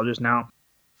this until just now.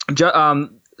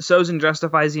 Sozin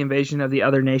justifies the invasion of the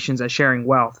other nations as sharing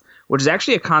wealth, which is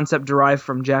actually a concept derived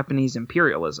from Japanese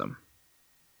imperialism.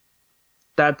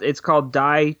 That it's called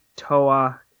Dai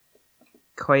Toa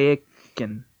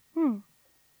Koiken,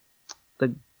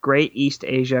 the Great East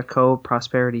Asia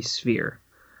Co-Prosperity Sphere,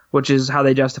 which is how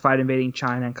they justified invading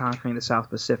China and conquering the South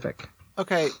Pacific.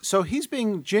 Okay, so he's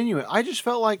being genuine. I just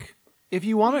felt like if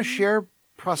you want to share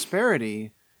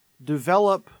prosperity,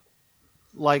 develop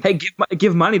like Hey,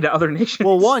 give money to other nations.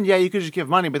 well, one, yeah, you could just give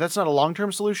money, but that's not a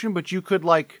long-term solution, but you could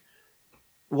like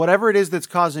whatever it is that's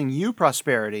causing you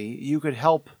prosperity, you could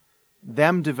help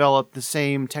them develop the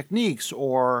same techniques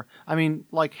or I mean,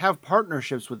 like have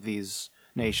partnerships with these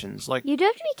nations. Like You do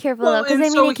have to be careful, Well, though, because, and I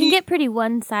mean, so it can get pretty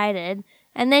one-sided,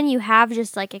 and then you have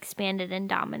just, like, expanded and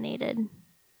dominated.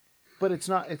 but it's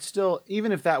not it's still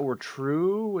even if that were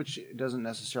true, which doesn't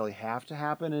necessarily have to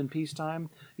happen in peacetime,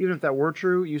 even if that were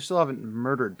true, you still haven't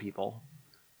murdered people.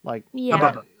 Like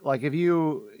Yeah. like if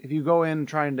you go in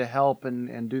trying to help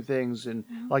and do things and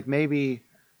like maybe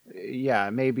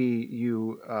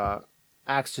you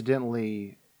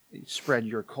accidentally spread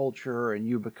your culture and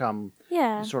you become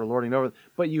Yeah. sort of lording over,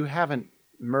 but you haven't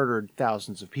murdered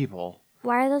thousands of people.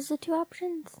 Why are those the two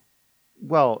options?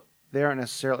 Well, they aren't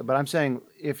necessarily, but I'm saying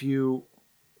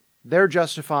they're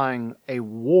justifying a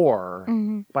war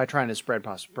by trying to spread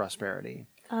prosperity,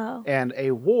 Oh. and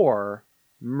a war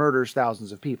murders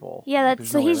thousands of people. Yeah, Like, that's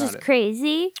there's so no way he's around just it.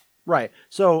 crazy. Right.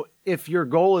 So if your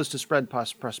goal is to spread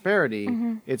prosperity,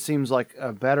 it seems like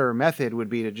a better method would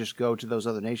be to just go to those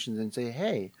other nations and say,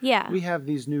 hey, Yeah. we have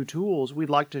these new tools. We'd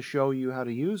like to show you how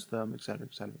to use them, et cetera,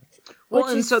 et cetera. Well, Which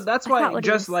and is- so that's I thought why, what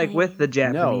he just was like saying. with the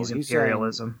Japanese he's saying-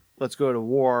 imperialism, Let's go to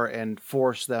war and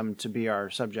force them to be our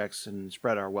subjects and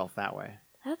spread our wealth that way.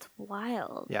 That's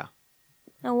wild. Yeah.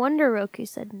 No wonder Roku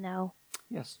said no.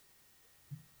 Yes.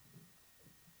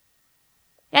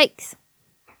 Yikes.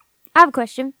 I have a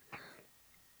question.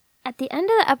 At the end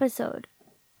of the episode,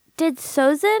 did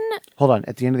Sozin... Hold on.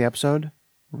 At the end of the episode,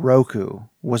 Roku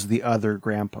was the other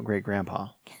great grandpa.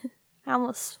 I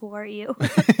almost swore at you.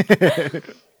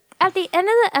 At the end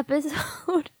of the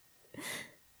episode,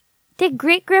 did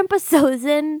Great Grandpa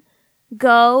Sozin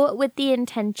go with the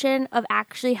intention of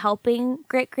actually helping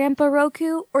Great Grandpa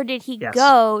Roku, or did he Yes.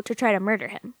 go to try to murder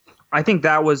him? I think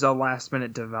that was a last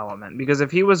minute development because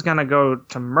if he was gonna go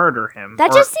to murder him, That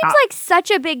or- just seems like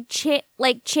such a big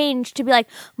change to be like,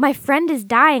 my friend is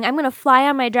dying. I'm going to fly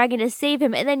on my dragon to save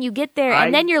him. And then you get there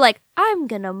and then you're like, I'm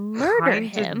going to murder kinda-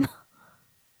 him.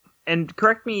 And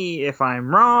correct me if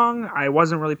I'm wrong. I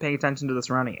wasn't really paying attention to the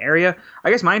surrounding area. I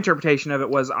guess my interpretation of it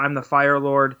was I'm the Fire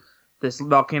Lord. This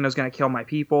volcano's gonna kill my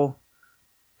people.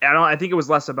 I think it was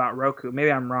less about Roku.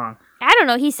 Maybe I'm wrong. I don't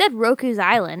know. He said Roku's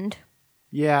Island.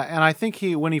 Yeah, and I think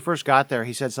when he first got there,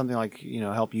 he said something like,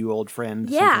 help you, old friend.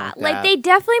 Yeah, something like that. they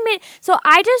definitely made... So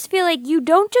I just feel like you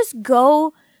don't just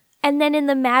go and then in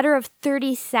the matter of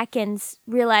 30 seconds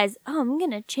realize, oh, I'm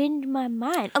going to change my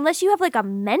mind. Unless you have like a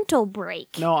mental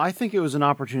break. No, I think it was an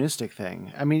opportunistic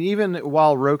thing. I mean, even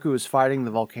while Roku was fighting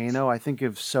the volcano, I think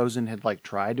if Sozin had like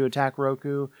tried to attack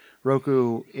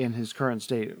Roku in his current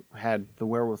state had the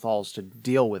wherewithals to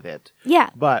deal with it. Yeah.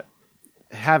 But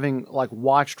having like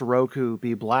watched Roku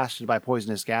be blasted by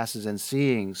poisonous gases and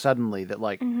seeing suddenly that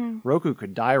like Roku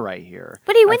could die right here.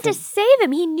 But he went to save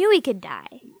him. He knew he could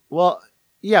die. Well,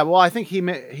 yeah, well, I think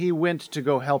he went to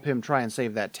go help him try and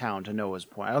save that town, to Noah's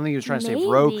point. I don't think he was trying to save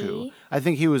Roku. I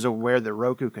think he was aware that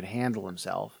Roku could handle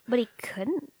himself. But he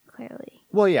couldn't, clearly.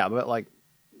 Well, yeah, but like,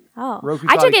 Roku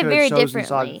I took it could, very Sozin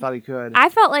differently. thought he could. I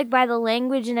felt like by the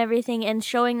language and everything and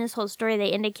showing this whole story, they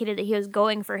indicated that he was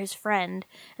going for his friend.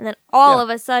 And then all of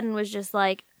a sudden was just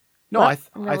like, no, I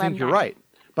let think him you're die. right.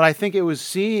 But I think it was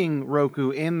seeing Roku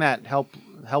in that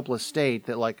helpless state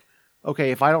that like,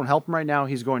 okay, if I don't help him right now,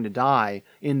 he's going to die.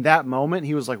 In that moment,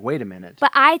 he was like, wait a minute.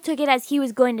 But I took it as he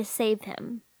was going to save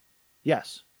him.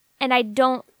 Yes. And I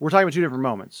don't... We're talking about two different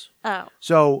moments. Oh.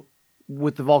 So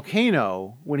with the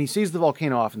volcano, when he sees the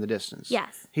volcano off in the distance,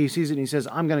 Yes. he sees it and he says,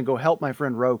 I'm going to go help my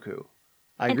friend Roku.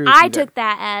 I agree And with I you there. took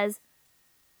that as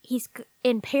he's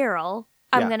in peril.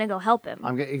 I'm going to go help him.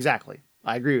 Exactly.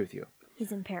 I agree with you.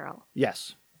 He's in peril.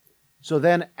 Yes. So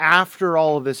then after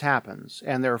all of this happens,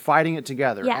 and they're fighting it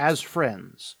together as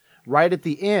friends, right at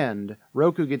the end,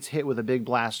 Roku gets hit with a big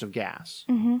blast of gas.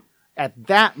 Mm-hmm. At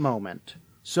that moment,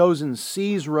 Sozin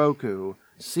sees Roku,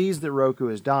 sees that Roku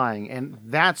is dying, and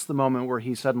that's the moment where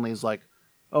he suddenly is like,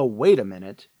 oh, wait a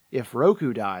minute. If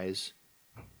Roku dies,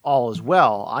 all is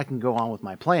well. I can go on with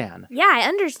my plan. Yeah, I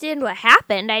understand what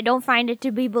happened. I don't find it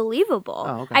to be believable.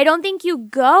 Oh, okay. I don't think you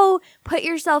go put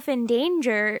yourself in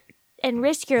danger and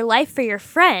risk your life for your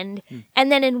friend,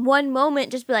 and then in one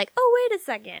moment just be like, oh, wait a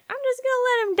second, I'm just gonna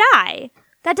let him die.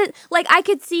 That does, like, I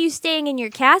could see you staying in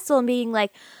your castle and being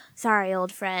like, sorry,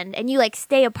 old friend, and you like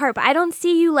stay apart, but I don't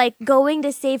see you like going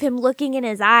to save him, looking in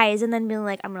his eyes, and then being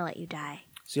like, I'm gonna let you die.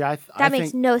 See, I That makes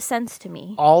think no sense to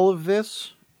me. all of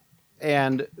this,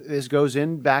 and this goes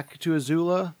in back to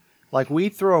Azula. Like, we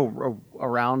throw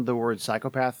around the word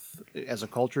psychopath as a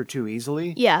culture too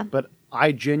easily. Yeah. But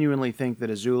I genuinely think that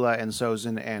Azula and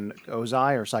Sozin and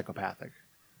Ozai are psychopathic.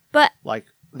 But Like,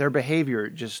 their behavior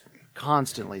just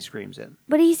constantly screams it.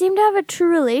 he seemed to have a true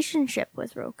relationship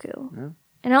with Roku. Yeah.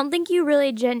 And I don't think you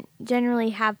really generally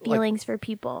have feelings for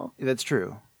people. That's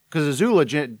true. Because Azula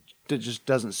just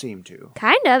doesn't seem to.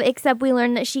 Kind of, except we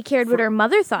learned that she cared what her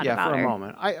mother thought Yeah, about for her. a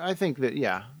moment. I think that,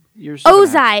 yeah. You're still gonna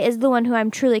have- Ozai is the one who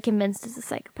I'm truly convinced is a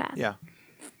psychopath. Yeah.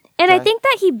 And I Okay. think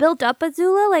that he built up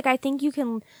Azula. Like, I think you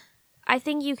can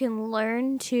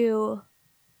learn to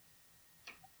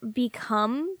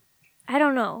become, I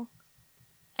don't know.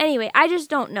 Anyway, I just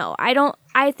don't know.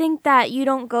 I think that you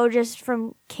don't go just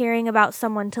from caring about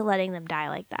someone to letting them die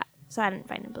like that. So I didn't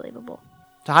find it believable.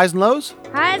 To highs and lows?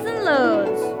 Highs and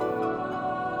lows.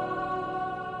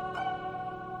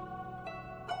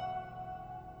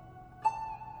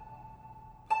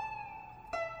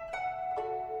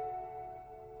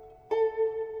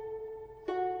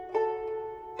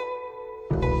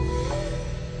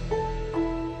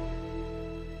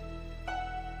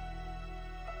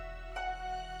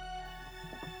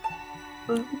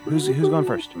 Who's going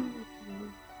first?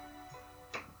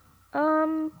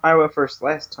 I went first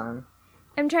last time.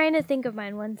 I'm trying to think of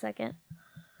mine. 1 second.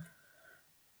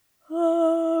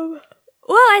 Well,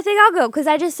 I think I'll go because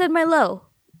I just said my low.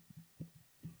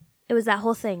 It was that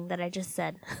whole thing that I just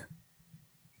said.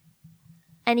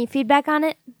 Any feedback on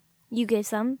it? You gave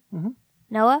some. Mm-hmm.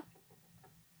 Noah?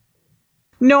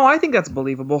 No, I think that's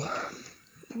believable.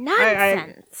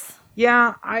 Nonsense.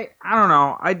 Yeah, I don't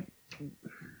know.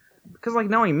 Because, like,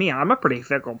 knowing me, I'm a pretty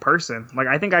fickle person. Like,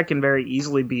 I think I can very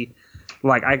easily be,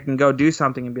 like, I can go do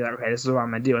something and be like, okay, this is what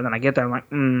I'm going to do. And then I get there and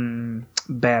I'm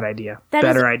like, bad idea. That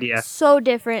Better is idea. so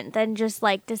different than just,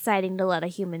 like, deciding to let a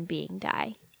human being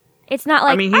die. It's not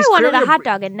like, I, mean, he's wanted a clearly hot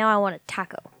dog and now I want a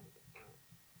taco.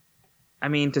 I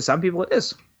mean, to some people it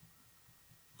is.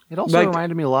 It also Like-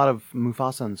 reminded me a lot of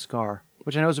Mufasa and Scar,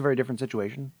 which I know is a very different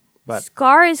situation. But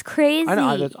Scar is crazy. I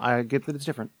know, I get that it's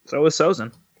different. So is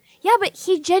Sozin. Yeah, but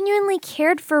he genuinely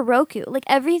cared for Roku. Like,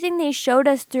 everything they showed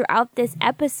us throughout this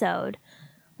episode.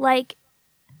 Like,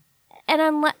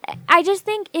 and I just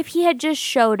think if he had just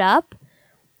showed up,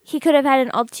 he could have had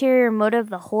an ulterior motive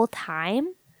the whole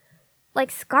time. Like,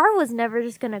 Scar was never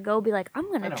just going to go be like, I'm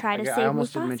going to try to save I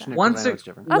almost didn't Mufasa. mention it Once because I know it- it's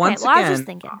different. Okay, Once well, I was again, just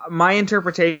thinking. my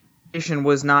interpretation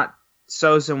was not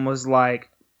Sozin was like,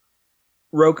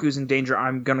 Roku's in danger,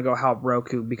 I'm going to go help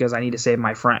Roku because I need to save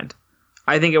my friend.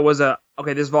 I think it was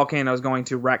okay, this volcano is going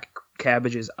to wreck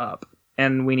Cabbage's up.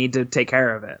 and we need to take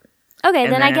care of it. Okay,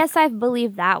 And then I then- guess I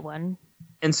believe that one.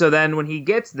 And so then when he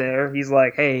gets there, he's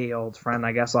like, "Hey, old friend,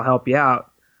 I guess I'll help you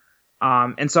out."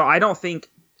 And so I don't think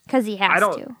Because he has I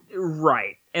don't to.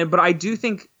 right, but I don't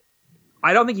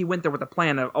think he went there with a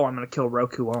plan of, I'm going to kill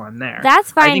Roku while I'm there.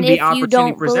 That's I fine think if the you opportunity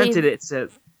don't presented believe... it said,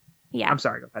 Yeah. I'm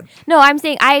sorry, go ahead. No, I'm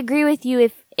saying I agree with you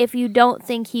if you don't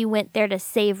think he went there to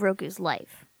save Roku's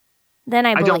life. Then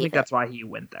I I believe don't think it. that's why he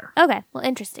went there. Okay, well,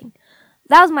 interesting.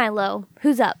 That was my low.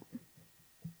 Who's up?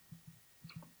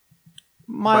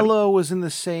 Milo was in the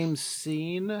same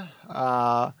scene.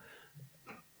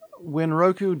 When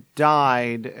Roku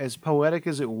died, as poetic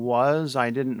as it was, I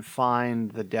didn't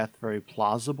find the death very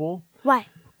plausible. Why?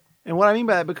 And what I mean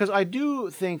by that, because I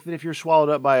do think that if you're swallowed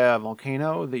up by a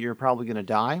volcano, that you're probably going to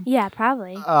die. Yeah,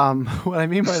 probably. What I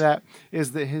mean by that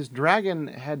is that his dragon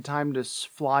had time to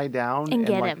fly down And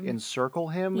get like him. encircle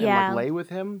him and Yeah. like lay with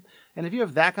him. And if you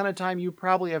have that kind of time, you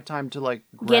probably have time to like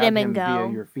grab Get him and via go.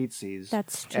 your feetsies.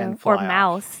 That's true. and Or fly off.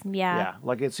 mouth. Yeah. Yeah,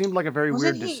 like it seemed like a very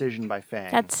Wasn't weird he- decision by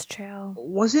Fang. That's true.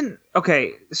 Wasn't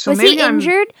okay. So Was maybe he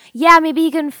injured? Yeah, maybe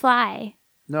he couldn't fly.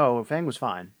 No, Fang was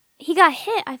fine. He got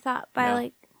hit, I thought, by No.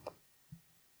 like...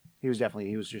 He was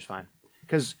just fine.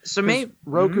 Because maybe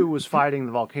Roku was fighting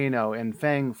the volcano and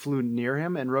Fang flew near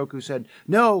him and Roku said,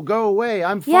 "No, go away.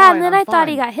 I'm fine." Yeah, and then I'm I thought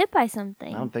he fine." got hit by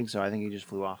something. I don't think so. I think he just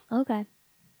flew off. Okay.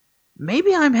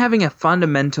 Maybe I'm having a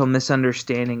fundamental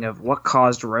misunderstanding of what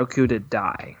caused Roku to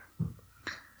die.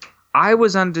 I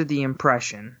was under the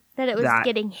impression That it was That-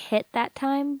 getting hit that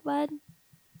time, bud?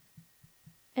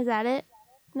 Is that it,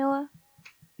 Noah?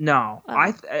 no,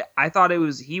 Oh. I thought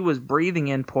he was breathing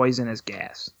in poisonous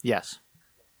gas. Yes.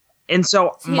 And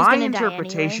so, So he was my gonna die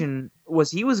interpretation was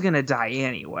he was going to die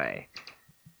anyway.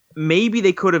 Maybe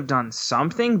they could have done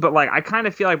something, but like I kind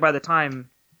of feel like by the time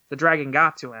the dragon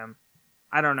got to him,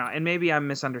 I don't know. And maybe I'm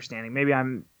misunderstanding. Maybe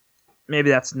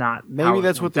that's not. how Maybe it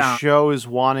that's went what the down. show is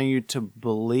wanting you to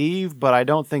believe, but I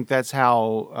don't think that's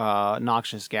how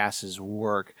noxious gases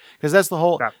work. Because that's the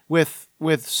whole Okay. with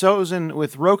Sozin,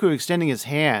 with Roku extending his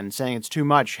hand, saying it's too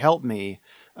much, help me.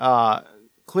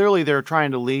 Clearly, they're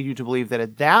trying to lead you to believe that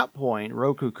at that point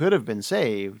Roku could have been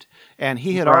saved, and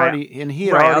he had Right. already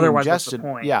Right, otherwise what's the ingested.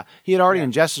 point? Yeah, he had already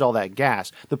ingested all that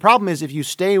gas. The problem is if you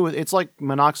stay with, it's like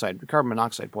carbon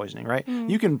monoxide poisoning, right?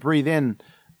 You can breathe in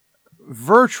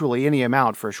virtually any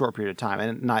amount for a short period of time,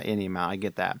 and not any amount, I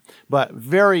get that, but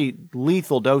very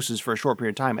lethal doses for a short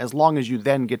period of time, as long as you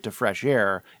then get to fresh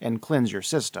air and cleanse your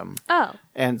system. Oh.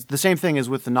 And the same thing is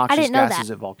with the noxious didn't know gases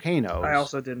that. at volcanoes. I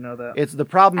also didn't know that. It's the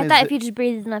problem I is thought that, if you just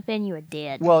breathed enough in, you were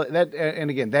dead. well, that, and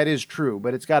again, that is true,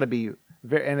 but it's got to be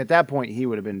and at that point he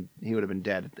would have been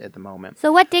dead at the moment.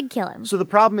 So what did kill him? So the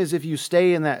problem is if you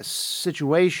stay in that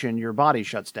situation, your body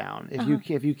shuts down.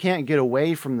 If you can't get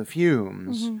away from the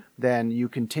fumes, then you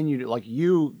continue to, like,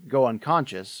 you go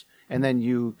unconscious, and then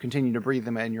you continue to breathe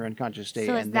them in your unconscious state,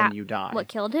 So is and that then you die. what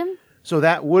killed him? So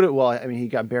that would, well, I mean, he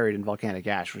got buried in volcanic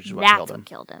ash, which is what That's killed him. what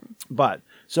killed him. But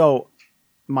so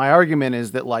my argument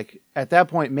is that, like, at that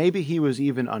point, maybe he was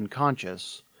even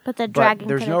unconscious. But the But dragon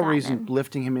there's coulda no gotten reason him.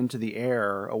 lifting him into the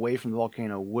air away from the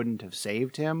volcano wouldn't have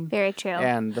saved him. Very true.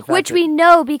 And the fact Which that- we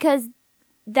know because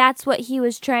that's what he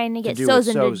was trying to get do with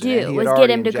Sozin to Sozin, and do, he had was get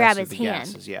already him to grab ingested his the hand.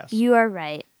 gases, yes. You are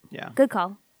right. Yeah. Good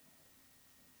call.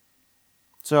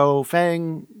 So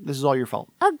Fang, this is all your fault.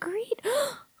 Agreed.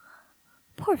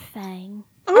 Poor Fang.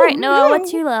 All right, Noah,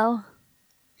 what's your low?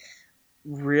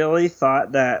 Really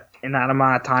thought that in that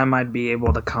amount of time I'd be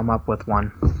able to come up with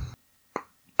one.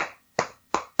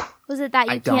 Was it that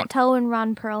I you don't. can't tell when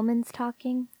Ron Perlman's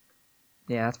talking?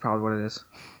 Yeah, that's probably what it is.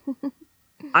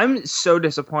 I'm so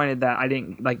disappointed that I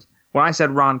didn't, like, when I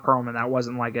said Ron Perlman, that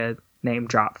wasn't like a name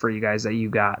drop for you guys that you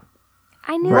got.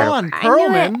 I knew Ron it. I knew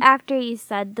it Perlman? after you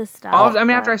said the stuff. I mean,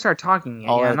 but- after I started talking,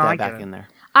 I'll yeah, edit no, I that get back it. in there.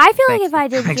 I feel like Thank if you. I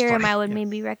did Thanks, hear him, buddy. I would Yes.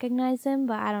 maybe recognize him,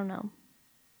 but I don't know.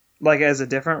 Like as a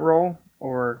different role,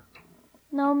 or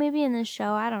No, maybe in this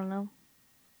show. I don't know.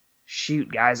 shoot,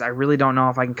 guys, I really don't know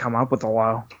if I can come up with a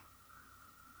low.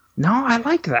 No, I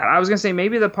liked that. I was gonna say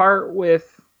maybe the part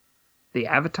with the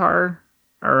Avatar,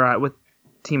 or with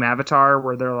Team Avatar,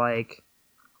 where they're like,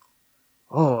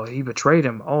 "Oh, he betrayed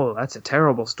him. Oh, that's a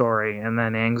terrible story." And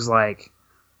then Aang's like,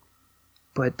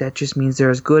 "But that just means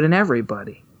there's good in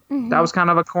everybody." Mhm. That was kind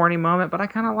of a corny moment, but I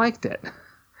kind of liked it. So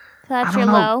that's I your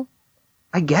don't know. low.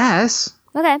 I guess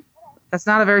Okay, that's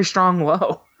not a very strong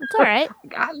low. it's all right.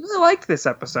 I really liked this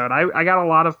episode. I got a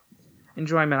lot of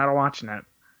enjoyment out of watching it.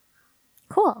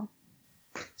 Cool.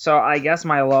 So I guess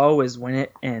my low is when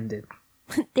it ended.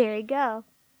 There you go.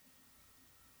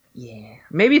 Yeah.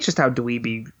 Maybe it's just how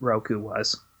dweeby Roku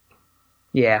was.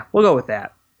 Yeah, we'll go with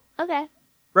that. Okay.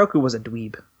 Roku was a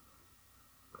dweeb.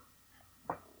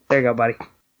 There you go, buddy.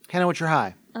 Hannah, what's your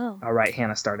high? Oh. All right,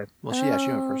 Hannah started. Well, she went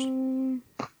first.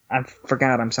 I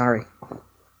forgot. I'm sorry.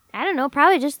 I don't know.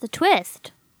 Probably just the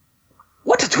twist.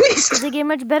 What a twist! Does it get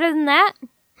much better than that?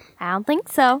 I don't think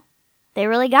so. They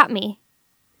really got me.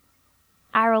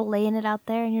 Iroh laying it out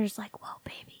there, and you're just like, whoa,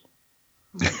 baby.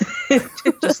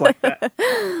 Just like that.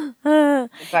 In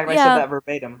fact, I said that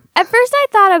verbatim. At first, I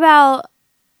thought about.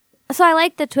 So I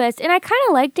liked the twist, and I kind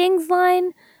of liked Aang's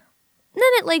line. And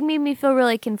then it made me feel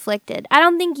really conflicted. I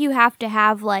don't think you have to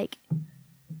have and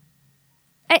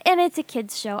it's a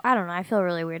kids show. I don't know. I feel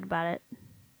really weird about it.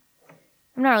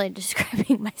 I'm not really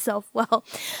describing myself well.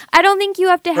 I don't think you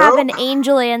have to have an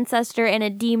angel ancestor and a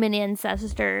demon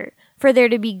ancestor for there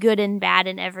to be good and bad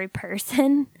in every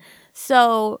person.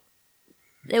 So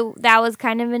that was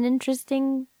kind of an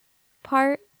interesting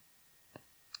part.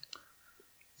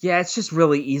 Yeah, it's just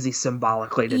really easy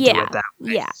symbolically to do it that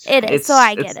way. Yeah, it is. So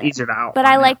I get it. It's easier to outline. But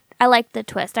I liked the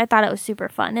twist. I thought it was super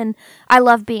fun, and I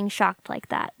love being shocked like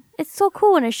that. It's so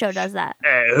cool when a show does that.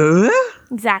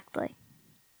 Exactly.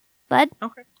 Bud?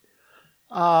 Okay.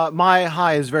 My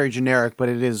high is very generic, but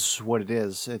it is what it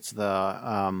is. It's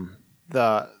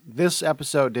this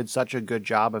episode did such a good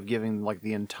job of giving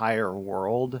the entire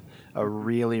world a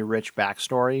really rich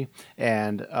backstory,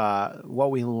 and what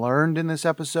we learned in this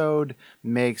episode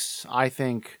makes, I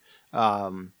think,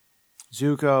 Zuko,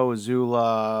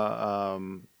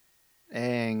 Azula,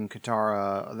 Aang,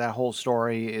 Katara, that whole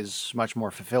story is much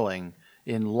more fulfilling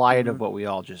in light of what we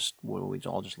all just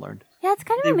learned. Yeah, it's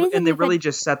kind of amazing. And they really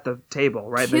just set the table,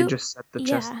 right? They just set the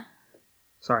chest.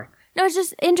 Sorry. No, it's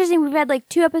just interesting. We've had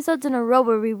 2 episodes in a row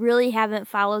where we really haven't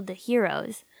followed the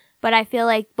heroes. But I feel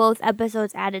like both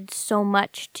episodes added so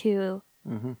much to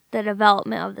the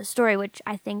development of the story, which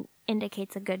I think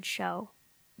indicates a good show.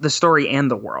 The story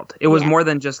and the world. It was more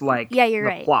than just you're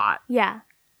right. Plot. Yeah.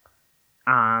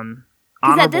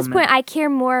 Because at this point, I care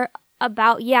more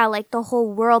about, the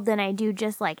whole world than I do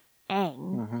just Aang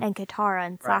and Katara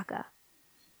and Sokka. Right.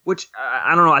 Which,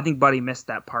 I don't know, I think Buddy missed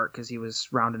that part because he was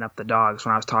rounding up the dogs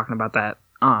when I was talking about that.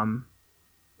 I don't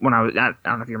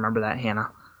know if you remember that,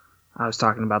 Hannah. I was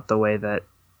talking about the way that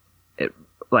it,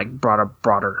 brought a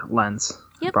broader lens,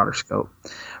 broader scope.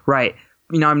 Right.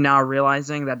 I'm now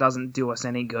realizing that doesn't do us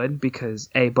any good because,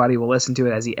 A, Buddy will listen to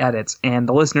it as he edits, and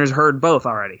the listeners heard both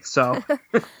already, so.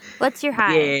 What's your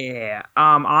high? Yeah.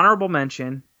 Honorable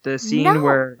mention, the scene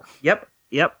where. Yep.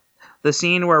 The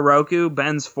scene where Roku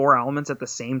bends 4 elements at the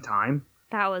same time.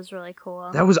 That was really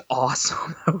cool. That was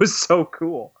awesome. That was so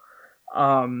cool.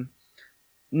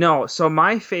 No, so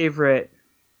my favorite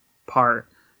part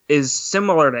is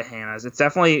similar to Hannah's. It's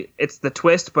the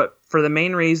twist, but for the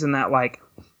main reason that,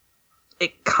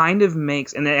 it kind of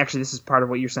makes, and actually this is part of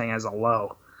what you're saying as a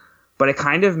low, but it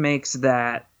kind of makes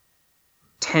that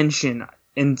tension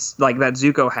in, that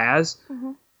Zuko has,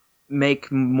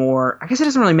 make more, I guess it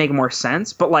doesn't really make more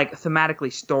sense, but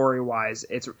thematically, story wise,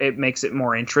 it makes it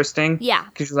more interesting. Yeah.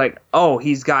 Because you're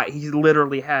he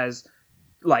literally has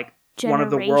one of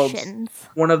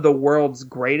the world's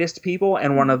greatest people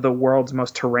and one of the world's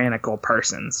most tyrannical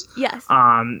persons. Yes.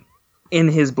 In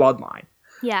his bloodline.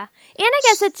 Yeah. And I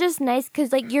guess it's just nice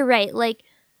because you're right,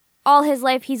 all his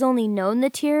life he's only known the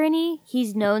tyranny.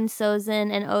 He's known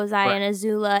Sozin and Ozai and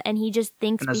Azula, and he just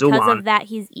thinks because of that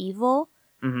he's evil.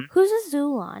 Mm-hmm. Who's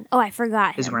Azulon? Oh, I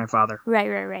forgot his him. grandfather. Right.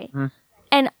 Mm-hmm.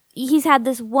 And he's had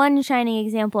this one shining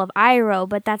example of Iroh,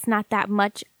 but that's not that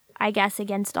much, I guess,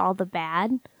 against all the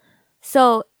bad.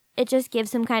 So it just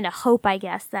gives him kind of hope, I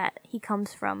guess, that he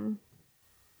comes from.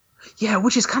 Yeah,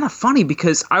 which is kind of funny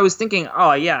because I was thinking, so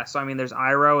there's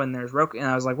Iroh and there's Roku, and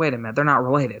I was like, wait a minute, they're not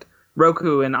related.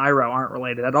 Roku and Iroh aren't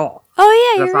related at all.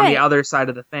 Oh, yeah, that's on the other side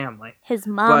of the family. His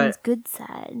mom's good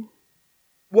side.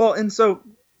 Well, and so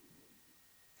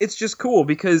it's just cool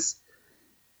because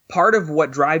part of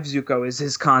what drives Zuko is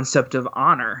his concept of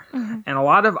honor. Mm-hmm. And a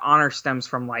lot of honor stems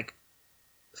from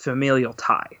familial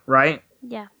tie, right?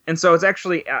 Yeah. And so it's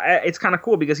actually, it's kind of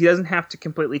cool because he doesn't have to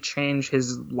completely change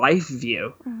his life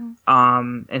view,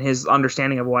 and his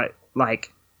understanding of what,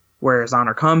 where his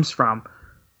honor comes from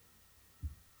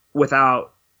he doesn't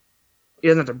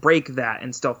have to break that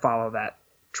and still follow that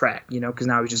track, because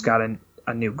now he's just got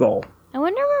a new goal. I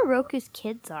wonder where Roku's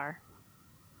kids are.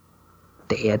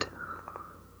 Dead.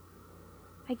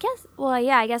 I guess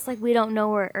we don't know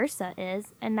where Ursa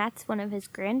is, and that's one of his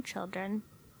grandchildren.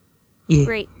 Yeah.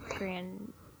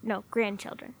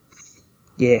 Grandchildren.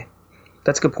 Yeah,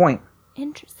 that's a good point.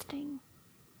 Interesting.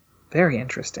 Very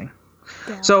interesting.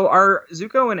 Yeah. So are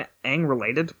Zuko and Aang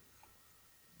related?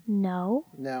 No.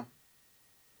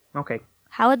 Okay.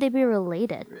 How would they be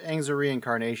related? Aang's a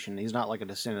reincarnation. He's not a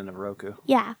descendant of Roku.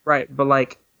 Yeah. Right,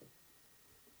 but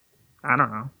I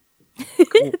don't know.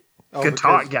 Oh, Good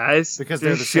talk, guys. Because Just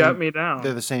they're the shut same. me down.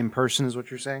 They're the same person, is what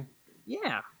you're saying.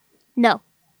 Yeah, No.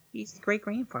 he's the great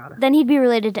grandfather. Then he'd be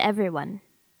related to everyone.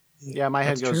 Yeah, my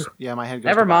head That's goes. true. Yeah, my head goes.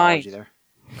 Never to mind. biology there.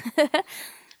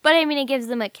 But I mean, it gives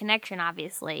them a connection,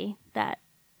 obviously, that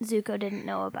Zuko didn't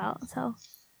know about. So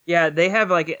Yeah, they have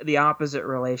like the opposite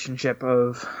relationship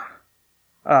of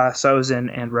Sozin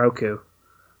and Roku,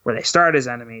 where they start as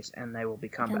enemies and they will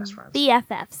become best friends.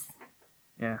 BFFs.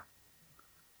 Yeah.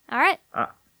 All right, Uh,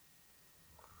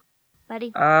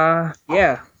 buddy.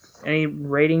 Yeah. Any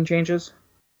rating changes?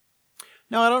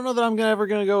 No, I don't know that I'm ever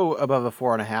gonna go above a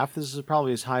 4.5. This is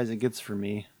probably as high as it gets for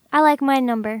me. I like my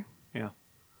number. Yeah.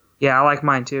 Yeah, I like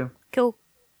mine too. Cool.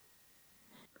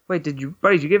 Wait, did you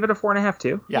give it a 4.5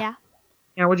 too? Yeah.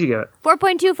 Yeah, what'd you give it?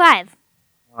 4.25.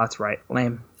 Oh, that's right.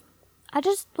 Lame. I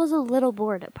just was a little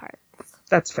bored at parts.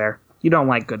 That's fair. You don't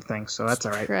like good things, so that's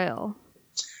all right. True.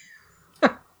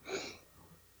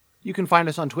 You can find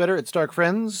us on Twitter at Stark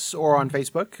Friends or on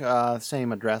Facebook.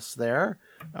 Same address there.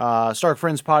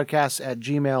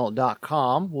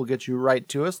 StarkFriendsPodcast@gmail.com. We'll get you right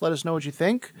to us. Let us know what you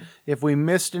think. If we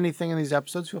missed anything in these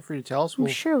episodes, feel free to tell us. I'm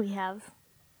sure we have.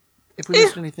 If we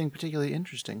missed anything particularly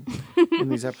interesting in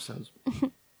these episodes,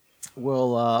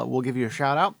 we'll give you a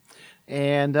shout out.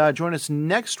 And join us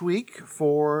next week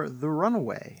for The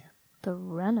Runaway. The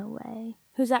Runaway.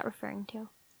 Who's that referring to?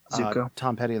 Zuko.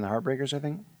 Tom Petty and the Heartbreakers, I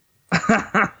think.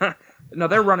 No,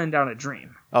 they're running down a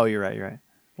dream. Oh, you're right.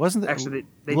 Wasn't that Actually,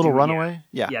 they Little do, Runaway?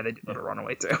 Yeah. Yeah, they do Little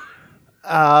Runaway too.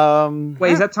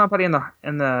 Wait, Is that Tom Petty and the?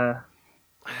 I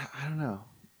don't know.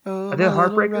 Oh, Are they the my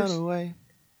little Heartbreakers? Runaway.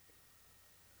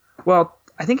 Well,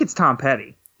 I think it's Tom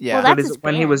Petty. Yeah. Well, But that's is his it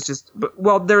when he band. was just?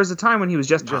 Well, there was a time when he was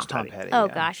just just Tom Tom Petty. Petty. Oh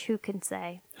yeah. gosh, who can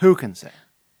say? Who can say?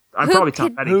 I'm Who probably Tom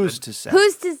could- Petty. Who's but- to say?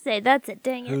 Who's to say? That's it.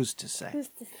 Dang it. Who's to say? Who's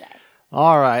to say?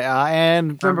 All right.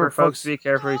 And remember, folks, be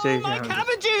careful. You take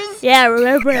Yeah,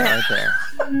 remember it. right there.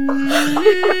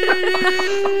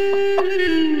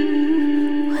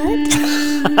 What?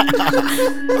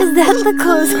 Is that the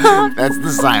close off? That's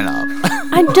the sign off.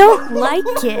 I don't like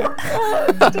it.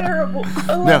 Terrible.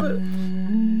 I love No. it.